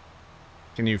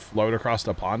 Can you float across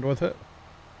the pond with it?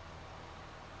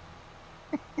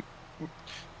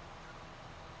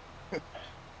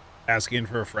 Asking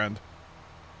for a friend.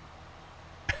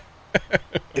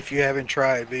 If you haven't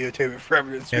tried, videotape it for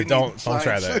evidence. Yeah, don't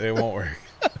try that. It won't work.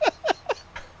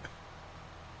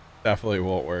 Definitely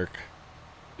won't work.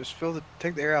 Just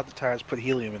take the air out the tires, put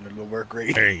helium in it, it'll work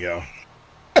great. There you go.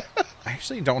 I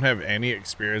actually don't have any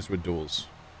experience with duals.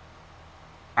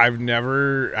 I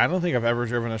don't think I've ever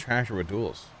driven a tractor with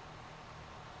duals.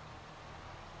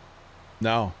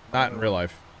 No, not in real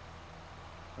life.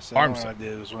 The only one I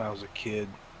did was when I was a kid.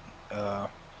 The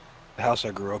house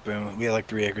I grew up in, we had like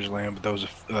 3 acres of land, but there was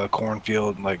a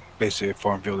cornfield, like basically a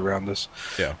farm field around us.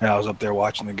 Yeah. And I was up there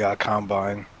watching the guy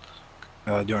combine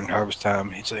during harvest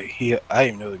time. He's like, I didn't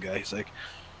even know the guy. He's like,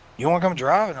 "You want to come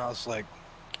drive?" And I was like,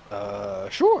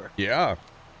 "Sure." Yeah.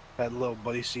 Had a little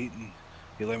buddy seat, and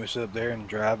he let me sit up there and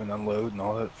drive and unload and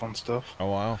all that fun stuff. Oh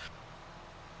wow.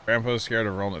 Grandpa's scared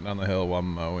of rolling it down the hill while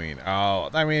mowing. Oh,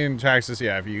 I mean, Texas,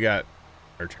 yeah. If you got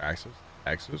Texas.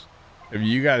 If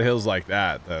you got hills like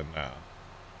that, then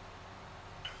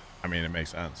I mean, it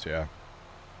makes sense. Yeah,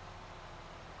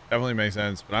 definitely makes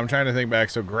sense. But I'm trying to think back.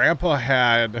 So Grandpa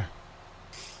had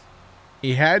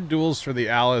duals for the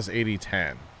Alice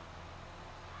 8010,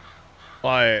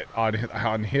 but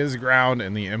on his ground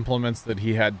and the implements that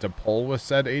he had to pull with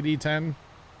said 8010,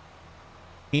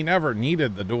 he never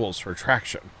needed the duals for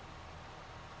traction.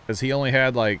 Because he only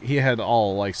had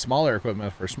all smaller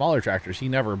equipment for smaller tractors. He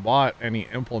never bought any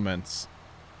implements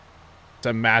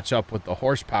to match up with the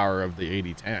horsepower of the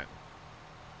 8010. I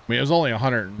mean, it was only a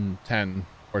 110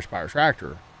 horsepower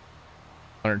tractor.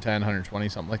 110, 120,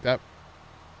 something like that.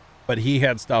 But he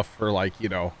had stuff for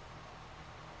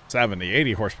 70,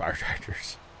 80 horsepower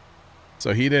tractors.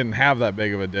 So he didn't have that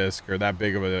big of a disc or that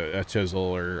big of a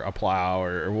chisel or a plow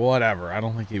or whatever. I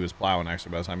don't think he was plowing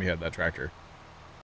actually by the time he had that tractor.